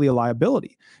actually a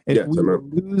liability. If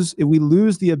we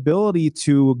lose the ability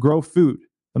to grow food,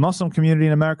 the Muslim community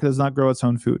in America does not grow its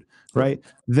own food, right?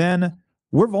 Then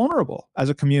we're vulnerable as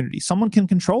a community. Someone can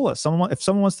control us. If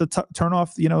someone wants to turn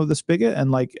off, the spigot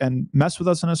and mess with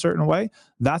us in a certain way,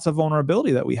 that's a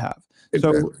vulnerability that we have.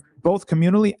 Exactly. So both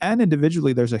communally and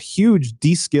individually, there's a huge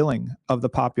de-skilling of the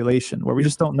population where we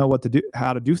just don't know what to do,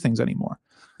 how to do things anymore.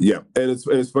 Yeah, and it's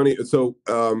funny. So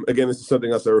again, this is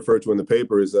something else I referred to in the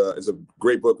paper. Is a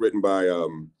great book written by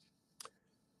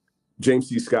James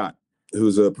C. Scott,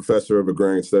 who's a professor of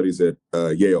agrarian studies at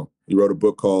Yale. He wrote a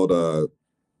book called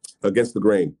Against the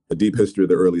Grain: A Deep History of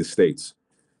the Earliest States,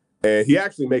 and he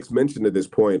actually makes mention at this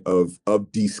point of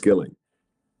de-skilling,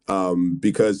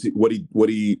 because what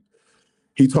he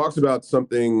talks about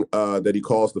something that he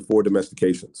calls the four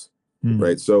domestications,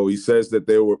 right? So he says that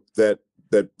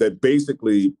that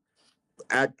basically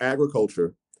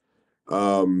agriculture,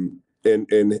 and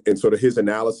sort of his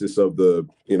analysis of the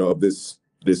of this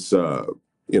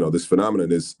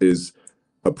phenomenon is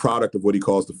a product of what he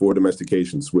calls the four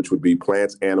domestications, which would be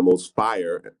plants, animals,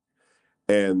 fire,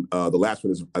 and the last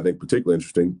one is, I think, particularly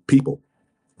interesting: people,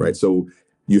 right? So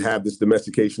you have this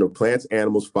domestication of plants,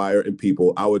 animals, fire, and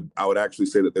people. I would actually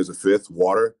say that there's a fifth,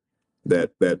 water,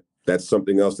 that's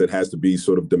something else that has to be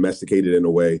sort of domesticated in a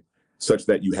way such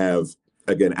that you have,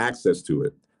 again, access to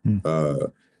it.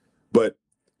 But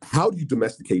how do you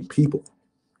domesticate people,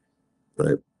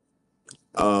 right?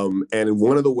 And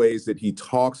one of the ways that he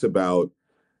talks about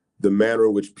the manner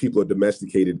in which people are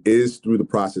domesticated is through the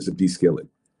process of de-skilling,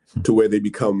 to where they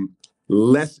become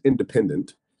less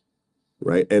independent,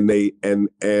 right? And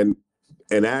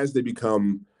as they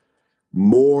become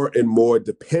more and more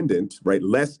dependent, right,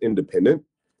 less independent,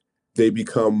 they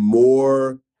become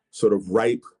more sort of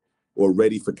ripe or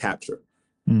ready for capture,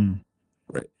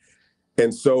 right?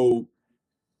 And so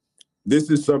this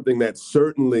is something that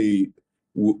certainly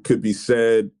could be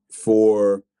said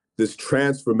for this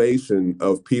transformation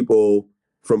of people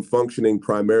from functioning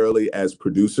primarily as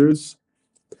producers,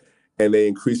 and they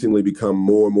increasingly become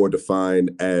more and more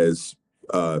defined as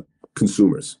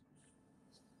consumers,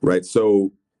 right?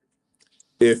 So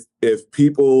if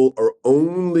people are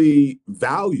only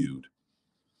valued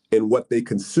in what they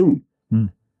consume,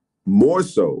 more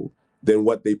so than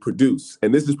what they produce,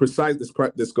 and this is precise.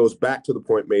 This goes back to the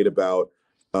point made about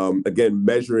again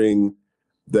measuring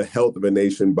the health of a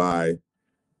nation by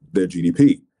their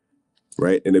GDP,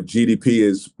 right? And if GDP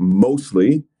is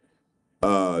mostly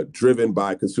driven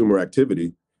by consumer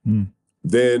activity,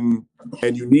 then,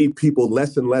 and you need people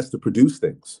less and less to produce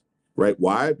things, right?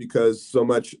 Why? Because so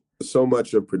much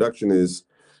of production is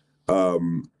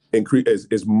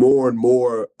is more and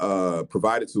more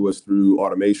provided to us through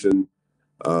automation,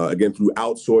 again through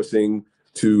outsourcing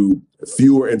to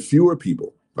fewer and fewer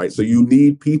people, right? So you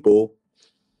need people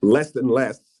less and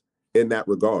less in that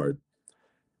regard,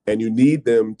 and you need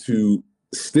them to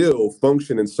still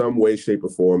function in some way, shape, or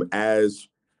form as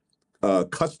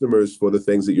customers for the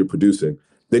things that you're producing.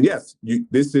 Then yes,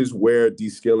 this is where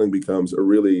de-skilling becomes a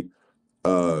really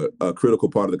a critical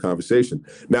part of the conversation.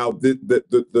 Now,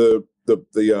 the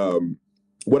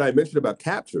what I mentioned about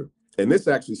capture, and this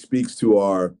actually speaks to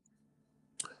our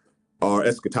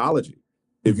eschatology.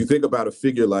 If you think about a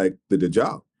figure like the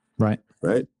Dajjal, right,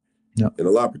 yeah, and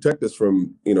Allah protect us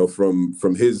from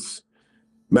from his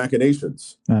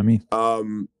machinations. I mean,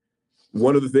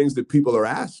 one of the things that people are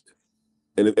asked,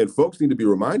 and folks need to be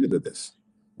reminded of this.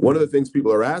 One of the things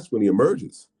people are asked when he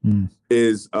emerges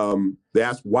is they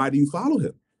ask, "Why do you follow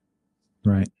him?"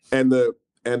 Right, and the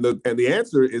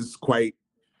answer is quite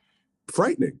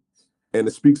frightening, and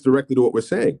it speaks directly to what we're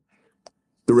saying.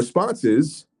 The response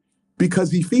is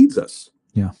because he feeds us.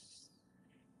 Yeah,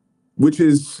 which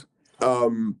is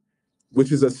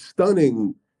a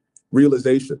stunning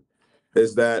realization,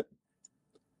 is that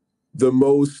the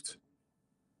most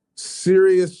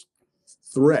serious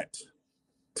threat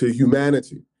to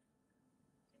humanity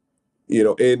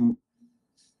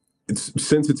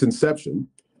since its inception,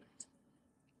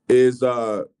 is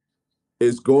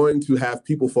going to have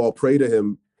people fall prey to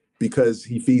him because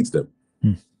he feeds them,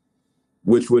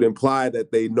 which would imply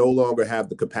that they no longer have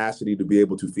the capacity to be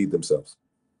able to feed themselves.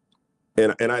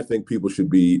 And I think people should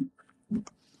be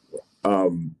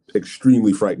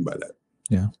extremely frightened by that.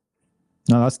 Yeah.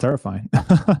 No, that's terrifying.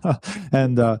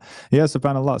 And yes,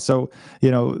 subhanAllah. So,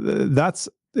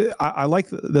 I like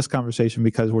this conversation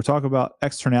because we're talking about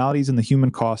externalities and the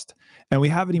human cost, and we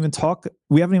haven't even talked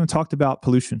about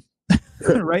pollution.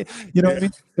 Right? You know what I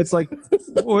mean? It's like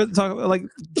we're talking like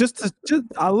just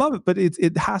I love it, but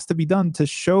it has to be done to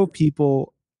show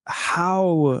people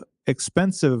how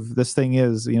expensive this thing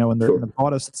is, in the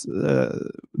broadest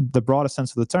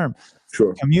sense of the term.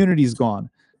 Sure. Community's gone.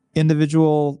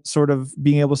 Individual sort of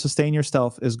being able to sustain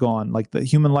yourself is gone. Like the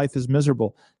human life is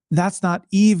miserable. That's not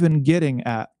even getting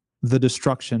at the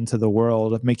destruction to the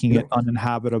world of making it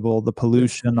uninhabitable, the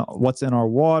pollution, what's in our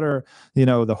water,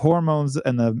 the hormones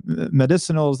and the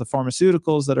medicinals, the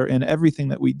pharmaceuticals that are in everything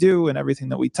that we do and everything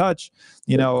that we touch.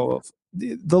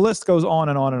 The list goes on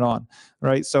and on and on,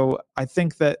 right? So I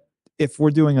think that if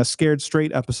we're doing a scared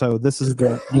straight episode, this is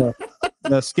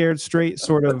the scared straight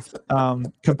sort of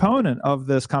component of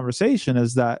this conversation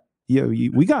is that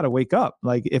we got to wake up.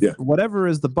 Like if whatever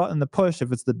is the button to push,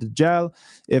 if it's the Dajjal,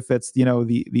 if it's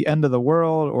the end of the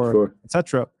world, or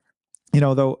etc.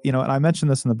 And I mentioned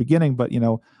this in the beginning, but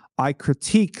I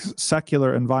critique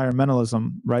secular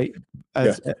environmentalism, right?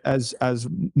 As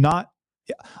not.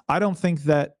 I don't think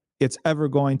that it's ever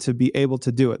going to be able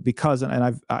to do it because,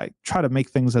 and I try to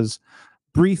make things as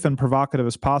brief and provocative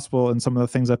as possible in some of the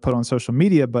things I put on social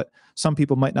media, but some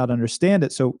people might not understand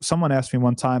it. So someone asked me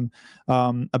one time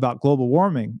about global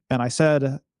warming, and I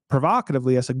said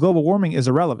provocatively, I said global warming is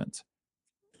irrelevant,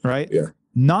 right? Yeah.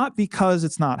 Not because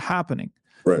it's not happening,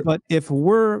 right. But if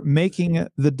we're making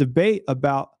the debate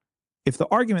about, if the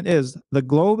argument is the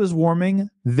globe is warming,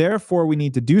 therefore we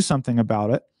need to do something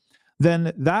about it,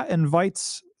 then that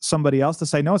invites somebody else to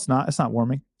say, no, it's not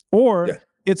warming, or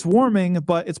it's warming,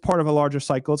 but it's part of a larger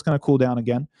cycle. It's going to cool down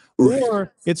again. Right.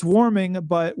 Or it's warming,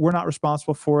 but we're not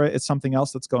responsible for it. It's something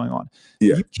else that's going on.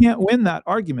 Yeah. You can't win that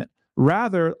argument.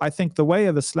 Rather, I think the way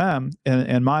of Islam,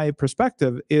 in my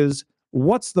perspective, is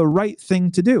what's the right thing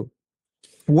to do?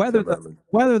 Whether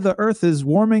the earth is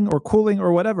warming or cooling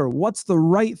or whatever, what's the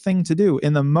right thing to do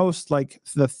in the most,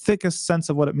 the thickest sense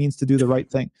of what it means to do the right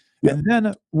thing? Yeah. And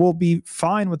then we'll be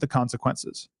fine with the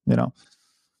consequences,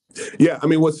 Yeah, I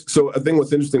mean, I think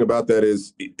what's interesting about that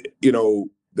is,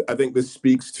 I think this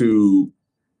speaks to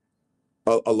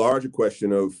a larger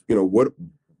question of,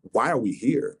 why are we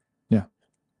here? Yeah.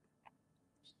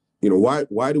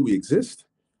 Why do we exist?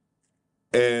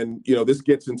 And, this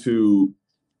gets into,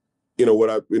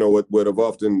 what I've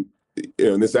often,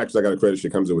 and this actually, I got a credit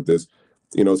sheet comes in with this,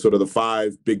 sort of the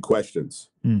 5 big questions,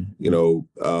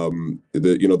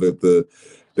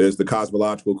 there's the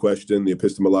cosmological question, the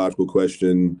epistemological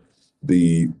question,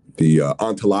 the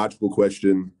ontological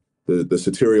question, the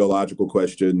soteriological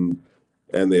question,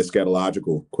 and the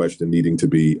eschatological question needing to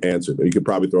be answered. And you could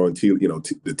probably throw in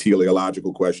the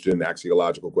teleological question,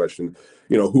 axiological question.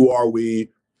 Who are we?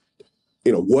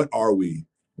 What are we?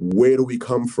 Where do we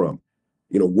come from?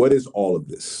 What is all of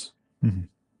this? Mm-hmm.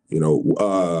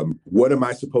 What am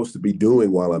I supposed to be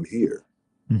doing while I'm here?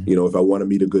 Mm-hmm. If I want to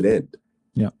meet a good end.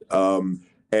 Yeah.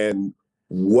 And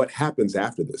what happens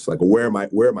after this? Like, where am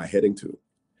I heading to?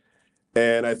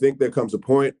 And I think there comes a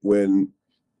point when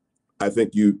I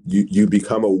think you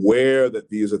become aware that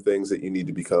these are things that you need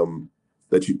to become,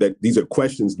 that these are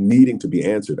questions needing to be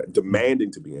answered,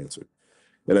 demanding to be answered.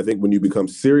 And I think when you become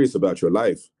serious about your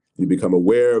life, you become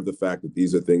aware of the fact that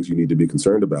these are things you need to be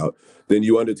concerned about, then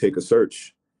you undertake a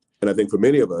search. And I think for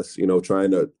many of us,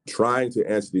 trying to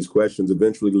answer these questions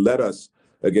eventually led us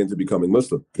again to becoming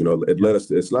Muslim. It led us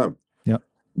to Islam. Yeah.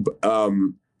 But I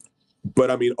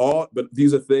mean, but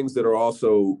these are things that are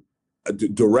also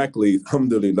directly,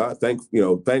 alhamdulillah,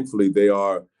 thankfully they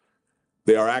are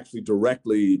actually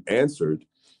directly answered,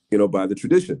 by the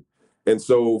tradition. And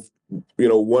so,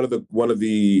 one of the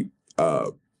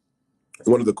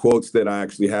quotes that I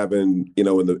actually have in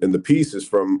the piece is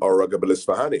from Ar-Raghib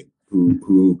al-Isfahani,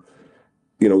 who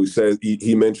he says,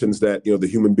 he mentions that, the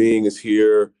human being is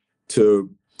here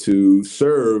to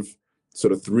serve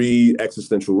sort of 3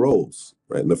 existential roles,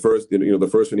 right? And the first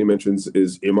one he mentions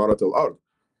is Imarat al-Ard,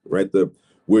 right?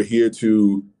 We're here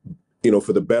to,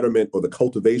 for the betterment or the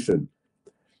cultivation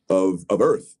of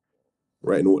earth,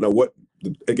 right? Now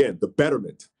the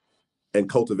betterment and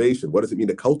cultivation, what does it mean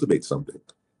to cultivate something,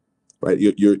 right?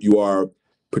 You are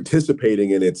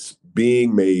participating in its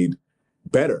being made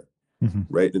better,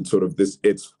 right? And sort of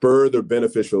it's further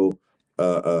beneficial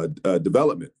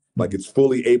development, like it's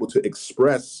fully able to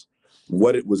express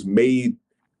what it was made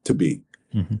to be.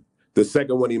 The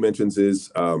second one he mentions is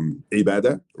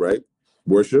ibadah, right?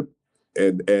 Worship.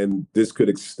 And this could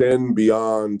extend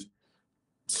beyond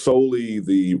solely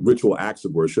the ritual acts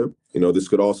of worship. This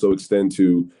could also extend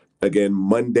to, again,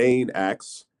 mundane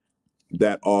acts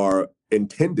that are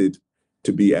intended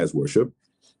to be as worship.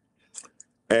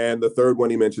 And the third one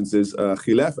he mentions is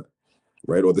khilafa,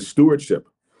 right? Or the stewardship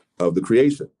of the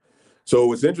creation. So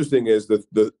what's interesting is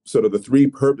the sort of the three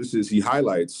purposes he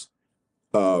highlights,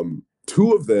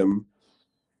 two of them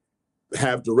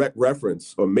have direct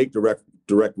reference or make direct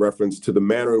reference to the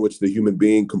manner in which the human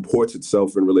being comports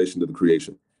itself in relation to the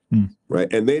creation,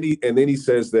 right? And then he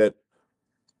says that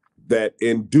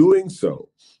in doing so,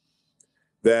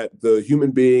 that the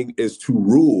human being is to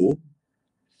rule,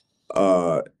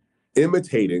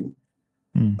 imitating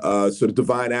sort of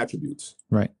divine attributes,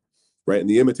 right, in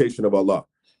the imitation of Allah.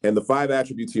 And the five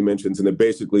attributes he mentions, and they're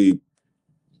basically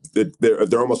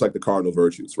they're almost like the cardinal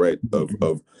virtues, right,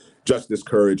 of justice,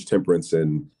 courage, temperance,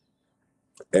 and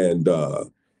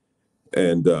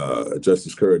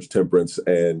justice, courage, temperance,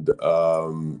 and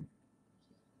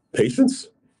patience.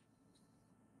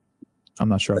 I'm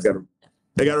not sure.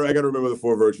 I gotta remember the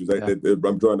four virtues.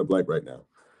 I'm drawing a blank right now.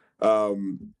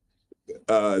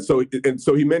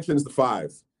 So he mentions the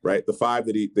five, right? The five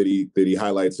that he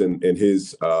highlights in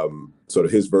his sort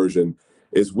of his version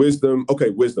is wisdom. Okay,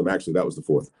 wisdom. Actually, that was the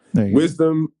fourth.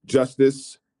 Wisdom,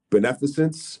 justice,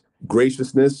 beneficence,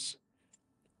 graciousness.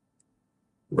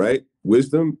 Right?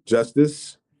 Wisdom,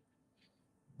 justice,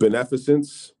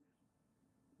 beneficence,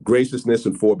 graciousness,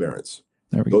 and forbearance.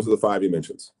 Those are the five he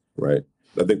mentions, right?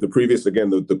 I think the previous, again,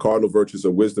 the cardinal virtues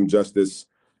are wisdom, justice,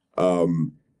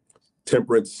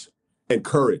 temperance, and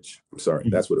courage. I'm sorry,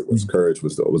 that's what it was. Courage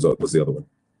was the other one.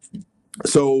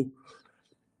 So,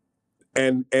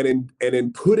 and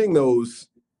in putting those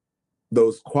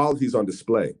qualities on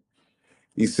display,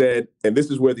 he said, and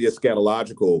this is where the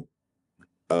eschatological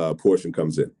portion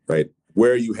comes in, right?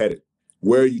 Where are you headed?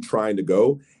 Where are you trying to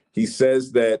go? He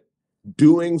says that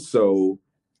doing so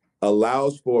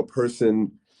allows for a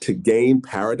person to gain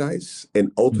paradise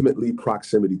and ultimately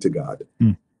proximity to God,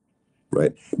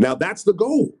 right? Now, that's the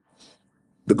goal.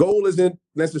 The goal isn't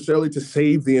necessarily to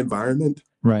save the environment.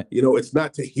 Right. It's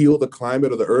not to heal the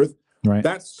climate of the earth. Right.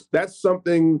 That's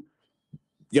something,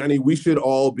 Yanni, we should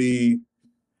all be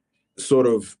sort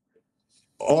of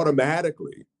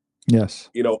automatically,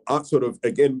 sort of,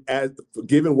 again, as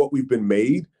given what we've been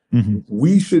made,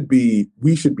 we should be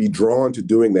drawn to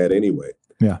doing that anyway.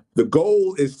 Yeah. The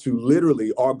goal is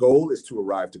our goal is to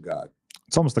arrive to God.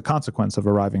 It's almost the consequence of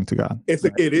arriving to God.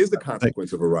 It is the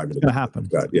consequence of arriving to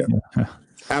God. Yeah.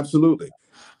 Absolutely.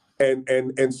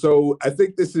 And so I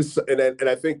think this is, and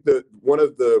I think that one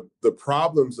of the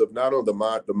problems of not only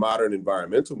the modern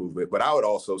environmental movement, but I would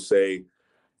also say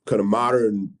kind of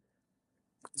modern,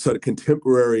 sort of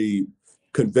contemporary,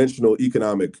 conventional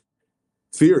economic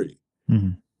theory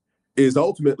is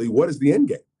ultimately, what is the end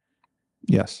game?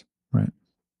 Yes. Right.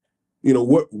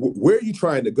 Where are you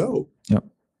trying to go? Yep.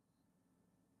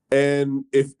 And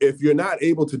if you're not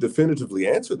able to definitively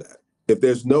answer that, if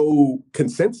there's no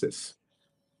consensus,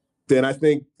 then I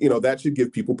think, that should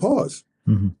give people pause.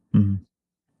 Yeah.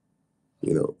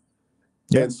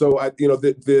 And so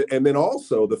and then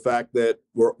also the fact that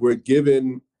we're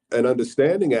given an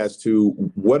understanding as to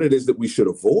what it is that we should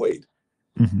avoid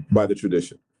by the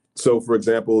tradition. So, for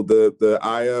example, the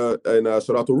ayah in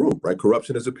Surat al-Rum, right?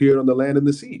 Corruption has appeared on the land and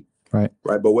the sea, right?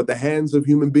 But what the hands of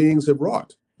human beings have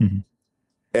wrought,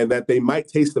 and that they might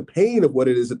taste the pain of what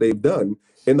it is that they've done,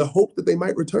 in the hope that they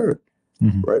might return,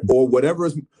 right? Or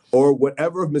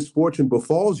whatever misfortune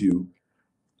befalls you,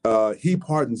 he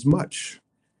pardons much,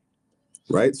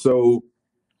 right? So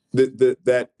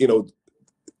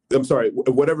I'm sorry,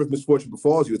 whatever misfortune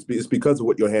befalls you, it's because of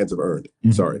what your hands have earned.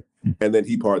 Sorry. And then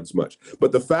he pardons much.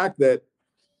 But the fact that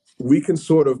we can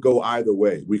sort of go either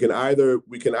way. We can either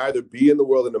be in the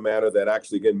world in a manner that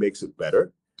actually, again, makes it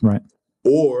better. Right.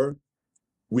 Or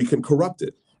we can corrupt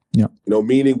it. Yeah.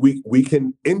 Meaning we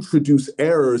can introduce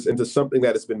errors into something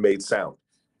that has been made sound.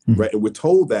 Right. And we're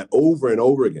told that over and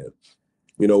over again,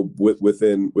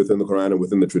 within the Quran and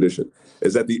within the tradition,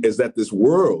 is that this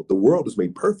world, the world is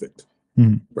made perfect.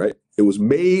 Right? It was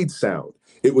made sound.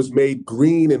 It was made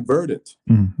green and verdant,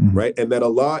 right? And that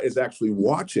Allah is actually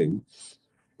watching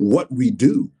what we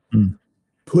do,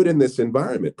 put in this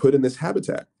environment, put in this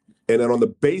habitat. And then on the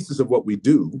basis of what we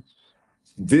do,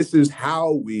 this is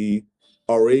how we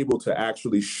are able to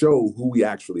actually show who we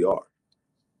actually are.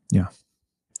 Yeah.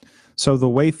 So the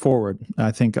way forward,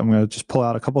 I think I'm going to just pull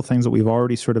out a couple of things that we've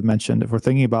already sort of mentioned. If we're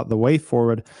thinking about the way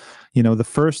forward, the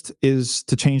first is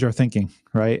to change our thinking,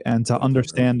 right? And to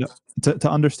understand to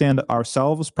understand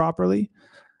ourselves properly,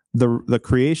 the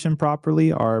creation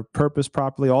properly, our purpose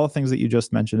properly, all the things that you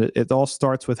just mentioned. It all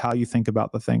starts with how you think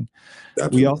about the thing.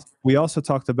 We also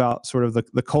talked about sort of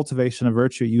the cultivation of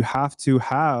virtue. You have to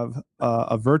have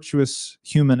a virtuous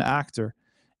human actor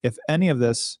if any of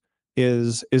this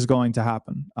is going to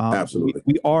happen. Absolutely.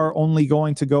 We are only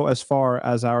going to go as far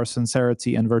as our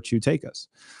sincerity and virtue take us.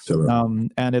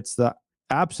 And it's the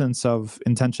absence of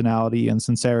intentionality and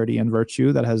sincerity and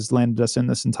virtue that has landed us in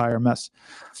this entire mess.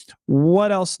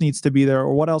 What else needs to be there,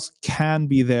 or what else can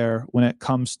be there when it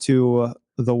comes to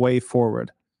the way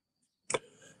forward?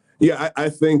 Yeah, I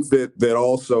think that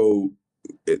also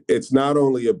it's not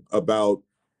only about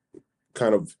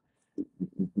kind of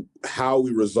how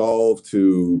we resolve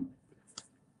to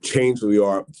change the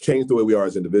way we are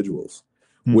as individuals.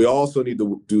 We also need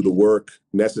to do the work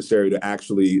necessary to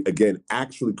actually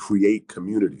create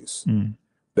communities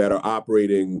that are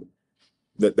operating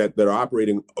that are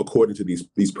operating according to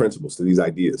these principles, to these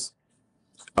ideas.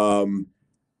 And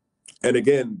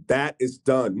again, that is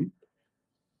done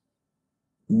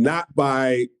not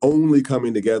by only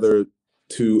coming together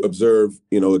to observe,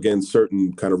 again,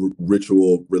 certain kind of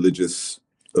ritual religious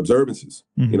observances,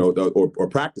 or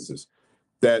practices.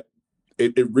 That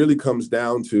it really comes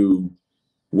down to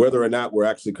whether or not we're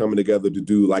actually coming together to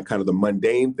do like kind of the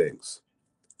mundane things.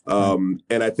 And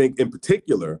I think in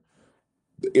particular,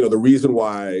 the reason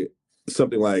why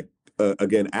something like,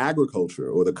 again, agriculture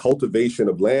or the cultivation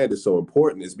of land is so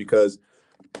important is because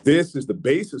this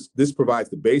provides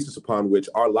the basis upon which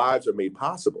our lives are made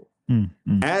possible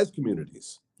as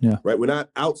communities, right? We're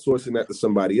not outsourcing that to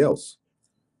somebody else,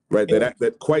 right?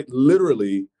 That quite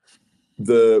literally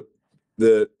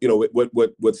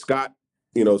what Scott,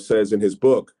 says in his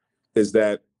book is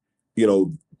that,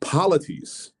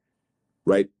 polities,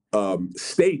 right?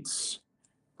 States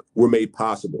were made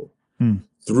possible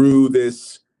through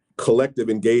this collective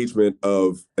engagement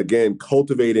of, again,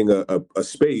 cultivating a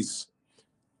space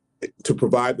to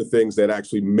provide the things that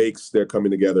actually makes their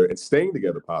coming together and staying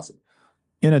together possible.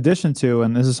 In addition to,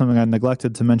 and this is something I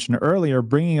neglected to mention earlier,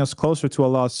 bringing us closer to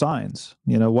Allah's signs.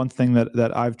 One thing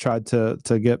that I've tried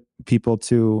to get people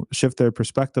to shift their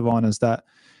perspective on is that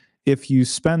if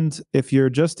you're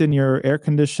just in your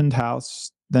air-conditioned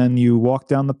house, then you walk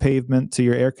down the pavement to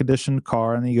your air-conditioned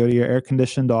car, and then you go to your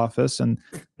air-conditioned office, and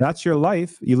that's your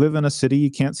life. You live in a city,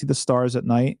 you can't see the stars at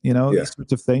night, these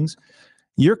sorts of things.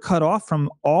 You're cut off from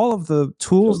all of the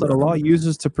tools that Allah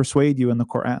uses to persuade you in the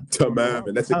Quran.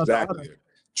 And that's exactly it.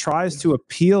 Tries to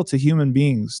appeal to human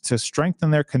beings to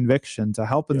strengthen their conviction, to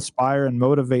help inspire and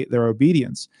motivate their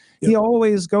obedience. He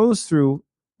always goes through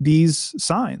these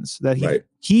signs that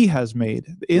he has made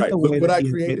in the way that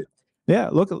he created. Yeah,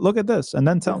 look at this, and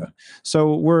then tell me.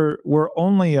 So we're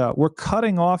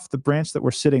cutting off the branch that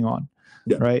we're sitting on,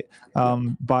 right?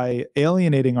 By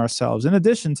alienating ourselves. In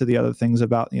addition to the other things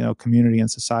about community and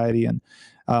society, and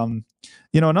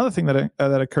another thing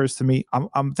that occurs to me,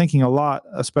 I'm thinking a lot,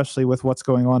 especially with what's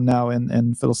going on now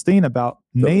in Philistine, about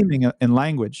naming in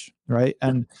language, right?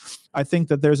 And I think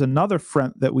that there's another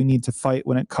front that we need to fight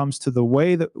when it comes to the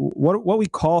way that what we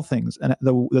call things and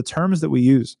the terms that we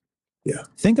use. Yeah.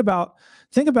 Think about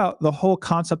the whole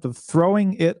concept of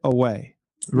throwing it away,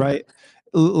 right?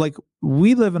 Like,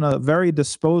 we live in a very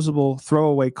disposable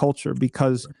throwaway culture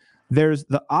because there's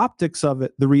the optics of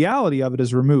it, the reality of it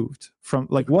is removed from,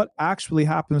 like, what actually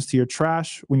happens to your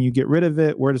trash when you get rid of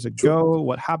it. Where does it go?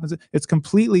 What happens? It's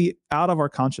completely out of our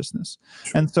consciousness.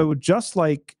 And so just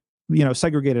like,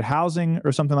 segregated housing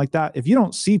or something like that, if you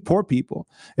don't see poor people,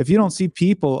 if you don't see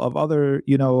people of other,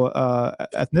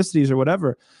 ethnicities or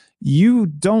whatever, you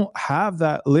don't have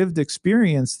that lived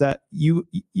experience that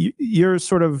you're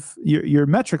sort of, your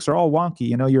metrics are all wonky,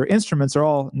 your instruments are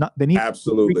all not, they need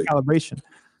recalibration.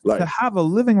 To have a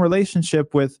living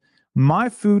relationship with, my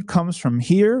food comes from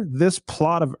here, this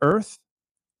plot of earth,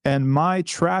 and my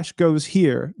trash goes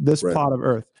here, this plot of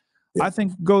earth. I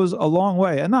think goes a long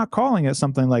way. And not calling it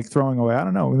something like throwing away. I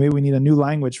don't know. Maybe we need a new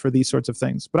language for these sorts of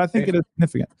things. But I think it is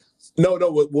significant. No,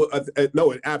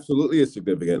 it absolutely is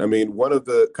significant. I mean, one of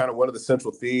the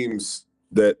central themes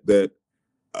that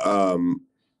I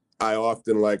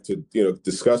often like to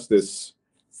discuss this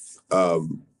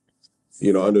underneath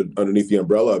the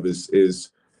umbrella of is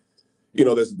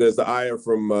there's the ayah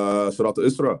from Surah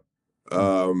Al-Isra,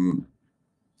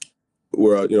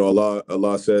 where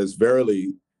Allah says,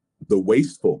 verily the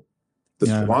wasteful, the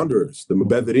squanderers, the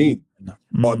mubadhirin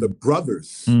are the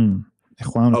brothers of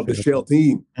the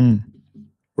shayateen,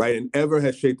 right? And ever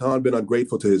has Shaitan been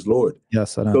ungrateful to his Lord.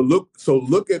 Yes, I know.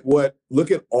 Look at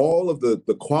all of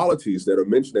the qualities that are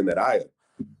mentioned in that ayah,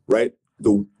 right?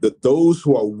 Those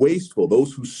who are wasteful,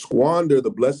 those who squander the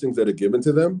blessings that are given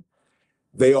to them,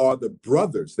 they are the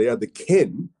brothers, they are the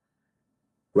kin,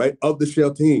 right, of the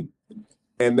shayateen.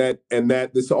 And that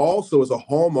this also is a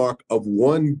hallmark of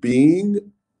one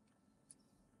being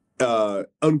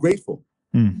ungrateful.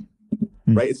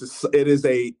 Right? It is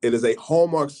a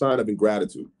hallmark sign of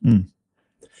ingratitude.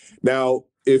 Now,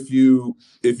 if you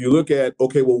look at,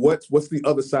 okay, well, what's the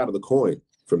other side of the coin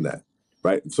from that,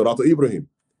 right? Surah Ibrahim,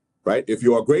 right? If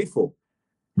you are grateful,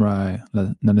 right,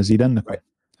 right,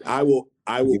 I will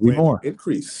grant more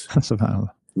increase,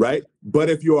 right? But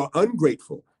if you are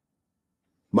ungrateful,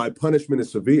 my punishment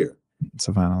is severe.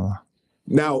 Subhanallah.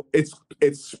 Now it's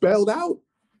spelled out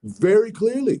very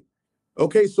clearly.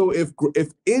 Okay, so if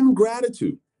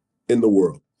ingratitude in the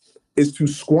world is to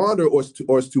squander or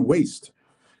is to waste,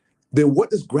 then what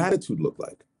does gratitude look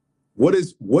like? What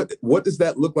does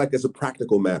that look like as a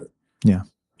practical matter? Yeah.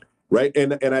 Right.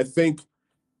 And I think,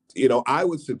 I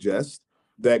would suggest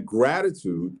that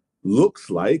gratitude looks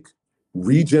like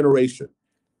regeneration,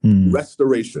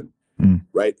 restoration,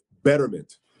 right?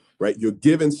 Betterment, right? You're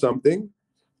given something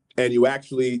and you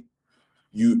actually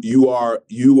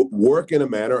you work in a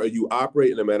manner, or you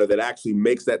operate in a manner that actually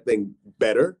makes that thing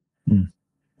better,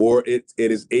 or it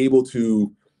is able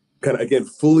to kind of, again,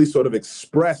 fully sort of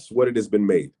express what it has been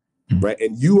made, right?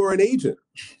 And you are an agent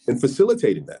in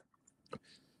facilitating that.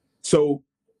 So,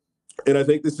 and I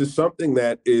think this is something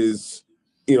that is,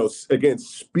 again,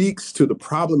 speaks to the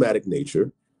problematic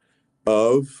nature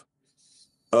of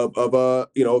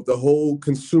the whole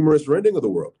consumerist rendering of the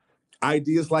world.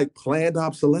 Ideas like planned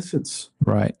obsolescence.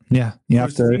 Right. Yeah. You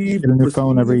have to get a new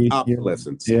phone every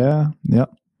obsolescence. Year. Yeah.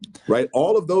 Yep. Right.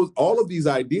 All of these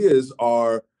ideas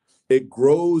it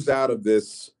grows out of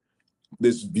this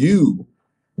view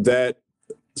that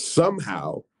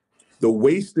somehow the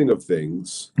wasting of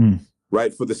things,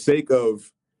 right, for the sake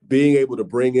of being able to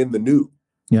bring in the new.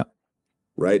 Yeah.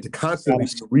 Right. To constantly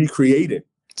recreate it.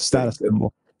 Status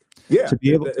symbol. Yeah. To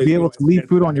be able to leave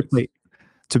food on your plate.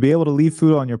 To be able to leave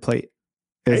food on your plate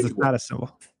is the status symbol.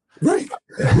 Right.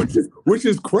 Which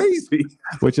is crazy.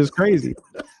 Which is crazy.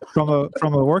 From a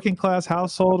working class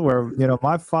household where,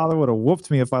 my father would have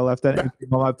whooped me if I left anything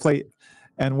on my plate,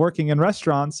 and working in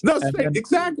restaurants. No,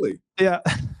 exactly. Yeah.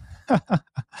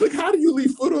 Like, how do you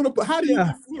leave food on a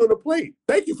plate?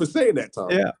 Thank you for saying that,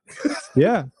 Tom. Yeah.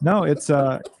 Yeah. No, it's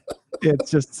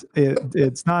just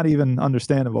it's not even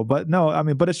understandable. But no,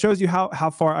 but it shows you how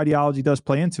far ideology does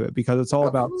play into it, because it's all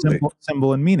about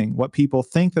symbol and meaning. What people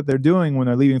think that they're doing when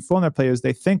they're leaving food on their plate is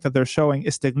they think that they're showing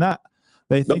istignat.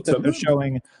 They think that they're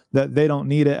showing that they don't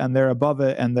need it and they're above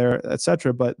it and they're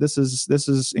etc. But this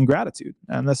is ingratitude,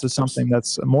 and this is something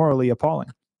that's morally appalling.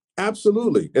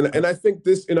 Absolutely. And I think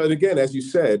this, and again, as you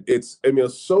said, it's,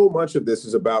 so much of this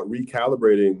is about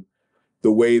recalibrating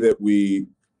the way that we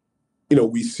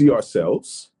see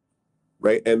ourselves,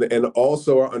 right? And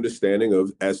also our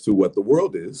understanding as to what the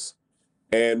world is,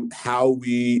 and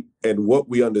what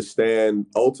we understand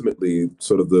ultimately,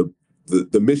 sort of the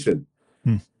mission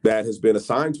that has been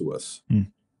assigned to us,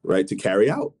 right, to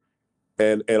carry out.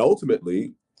 And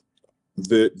ultimately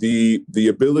the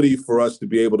ability for us to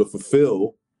be able to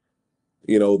fulfill,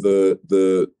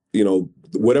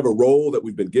 whatever role that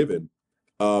we've been given,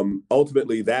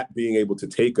 ultimately that being able to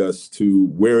take us to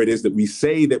where it is that we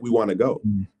say that we want to go,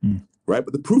 right?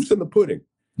 But the proof's in the pudding.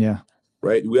 Yeah.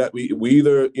 Right. We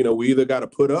either got to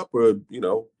put up or,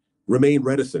 remain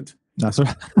reticent. That's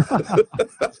right.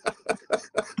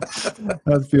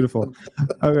 That's beautiful.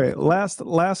 Okay.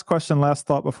 Last question, last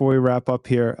thought before we wrap up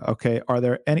here. Okay. Are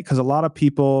there any, because a lot of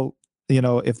people,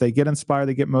 if they get inspired,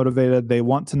 they get motivated, they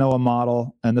want to know a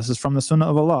model. And this is from the Sunnah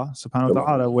of Allah, subhanahu wa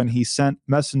ta'ala. When he sent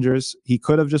messengers, he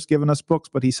could have just given us books,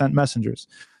 but he sent messengers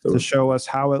to show us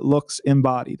how it looks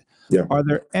embodied. Yeah. Are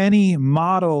there any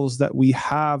models that we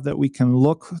have that we can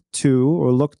look to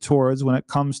or look towards when it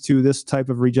comes to this type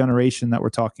of regeneration that we're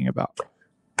talking about?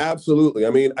 Absolutely.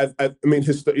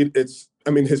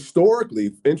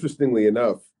 Historically, interestingly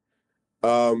enough,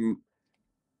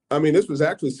 this was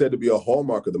actually said to be a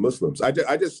hallmark of the Muslims. I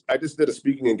just did a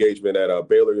speaking engagement at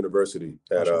Baylor University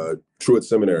at Truett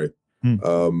Seminary. This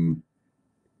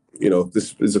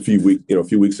is a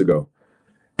few weeks ago,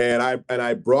 and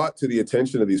I brought to the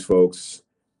attention of these folks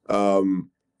the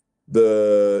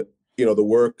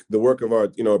work of our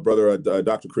brother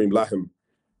Dr. Kareem Lahim,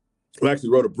 who actually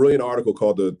wrote a brilliant article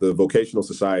called the Vocational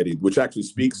Society, which actually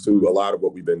speaks to a lot of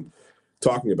what we've been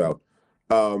talking about.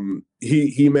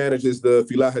 He manages the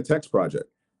Filaha Text Project,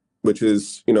 which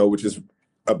is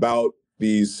about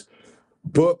these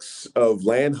books of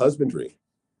land husbandry,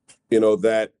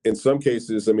 that in some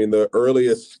cases, I mean, the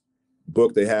earliest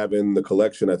book they have in the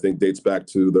collection, I think, dates back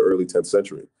to the early 10th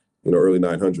century, early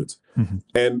 900s. Mm-hmm.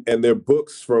 And they're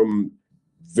books from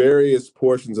various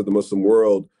portions of the Muslim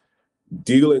world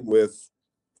dealing with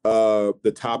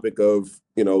the topic of,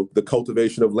 the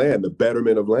cultivation of land, the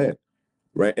betterment of land,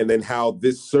 right? And then how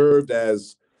this served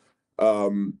as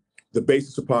the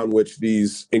basis upon which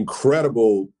these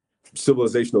incredible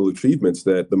civilizational achievements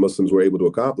that the Muslims were able to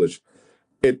accomplish,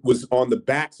 it was on the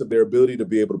backs of their ability to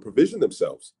be able to provision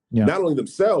themselves, not only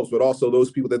themselves, but also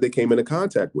those people that they came into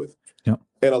contact with. Yeah.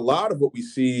 And a lot of what we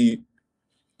see,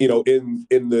 in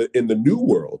the new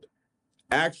world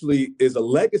actually is a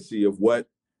legacy of what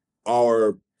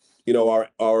our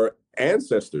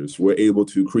ancestors were able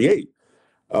to create.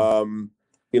 Some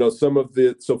of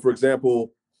the, so for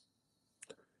example,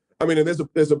 I mean, and there's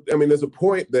a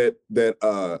point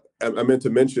that I meant to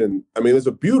mention. I mean, there's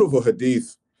a beautiful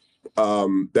hadith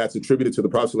that's attributed to the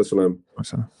Prophet ﷺ,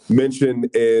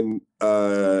 mentioned in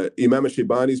Imam Sh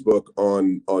Rhamis' book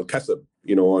on kasab,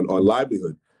 on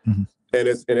livelihood. Mm-hmm. And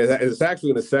it's actually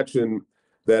in a section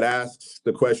that asks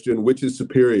the question, which is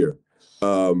superior,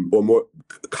 or more,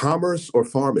 commerce or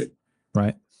farming?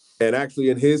 Right. And actually,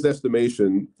 in his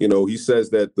estimation, he says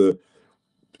that the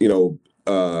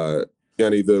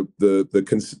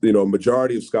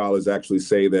majority of scholars actually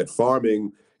say that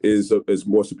farming is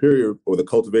more superior, or the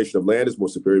cultivation of land is more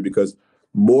superior, because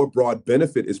more broad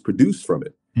benefit is produced from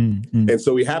it. Mm-hmm. And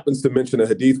so he happens to mention a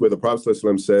hadith where the Prophet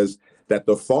ﷺ says that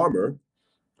the farmer,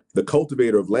 the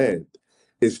cultivator of land,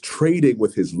 is trading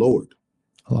with his Lord.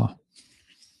 Allah.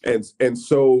 And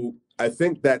so I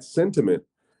think that sentiment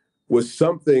was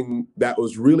something that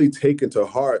was really taken to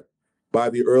heart by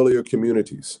the earlier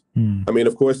communities. Mm. I mean,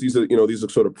 of course, these are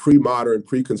sort of pre-modern,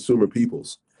 pre-consumer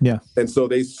peoples. Yeah. And so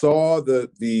they saw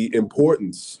the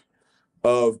importance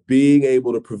of being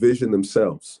able to provision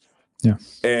themselves. Yeah.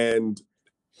 And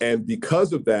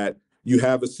because of that, you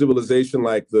have a civilization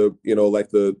like the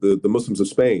Muslims of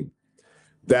Spain,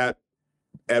 that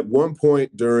at one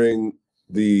point during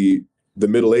the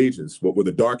Middle Ages, what were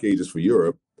the Dark Ages for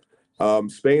Europe,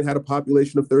 Spain had a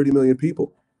population of 30 million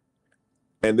people.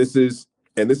 And this is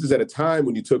at a time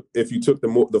when if you took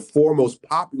the four most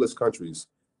populous countries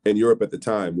in Europe at the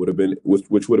time,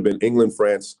 which would have been England,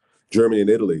 France, Germany, and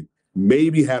Italy,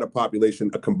 maybe had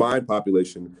a combined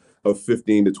population of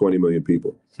 15 to 20 million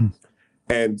people. Hmm.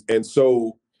 And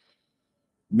so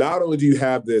not only do you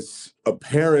have this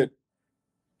apparent,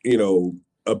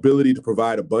 ability to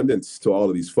provide abundance to all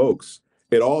of these folks,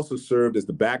 it also served as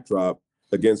the backdrop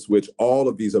against which all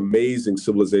of these amazing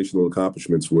civilizational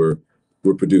accomplishments were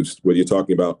produced, whether you're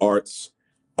talking about arts,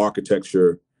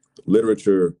 architecture,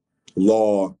 literature,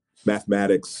 law,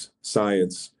 mathematics,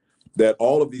 science, that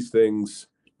all of these things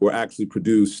were actually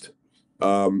produced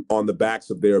on the backs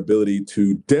of their ability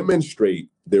to demonstrate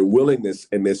their willingness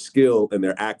and their skill and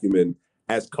their acumen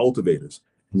as cultivators,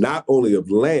 not only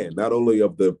of land, not only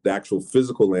of the actual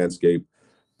physical landscape,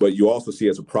 but you also see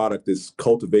as a product this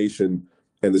cultivation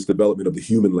and this development of the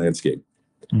human landscape.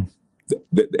 Mm.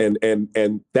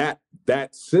 And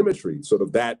that symmetry, sort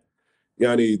of that,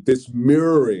 this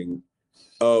mirroring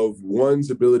of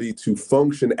one's ability to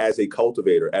function as a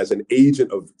cultivator, as an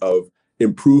agent of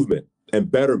improvement and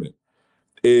betterment,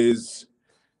 is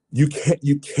you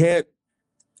can't,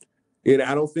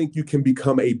 I don't think you can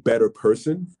become a better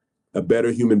person, a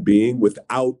better human being,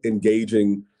 without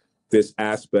engaging this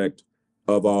aspect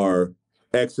of our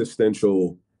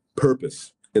existential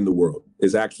purpose in the world,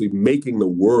 is actually making the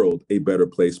world a better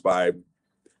place by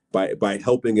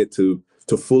helping it to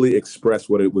fully express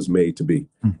what it was made to be.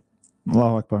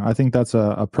 Allahu Akbar. I think that's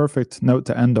a perfect note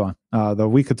to end on. Though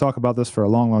we could talk about this for a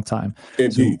long, long time.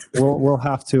 Indeed. So we'll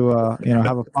have to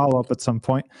have a follow-up at some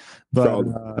point.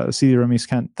 But Sidi Rhamis,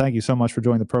 Kent, thank you so much for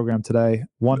joining the program today.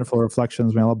 Wonderful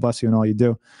reflections. May Allah bless you in all you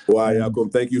do. Well,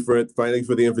 Yakum, thank you for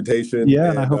the invitation. Yeah,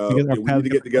 and I hope we need to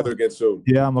get together again soon.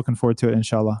 Yeah, I'm looking forward to it,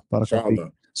 inshallah.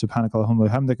 Barakallah. سبحانك اللهم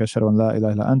وبحمدك أشهد أن لا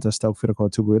إله إلا أنت أستغفرك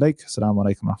وأتوب إليك. السلام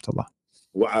عليكم ورحمة الله.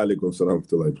 وعليكم السلام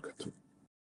ورحمة الله وبركاته.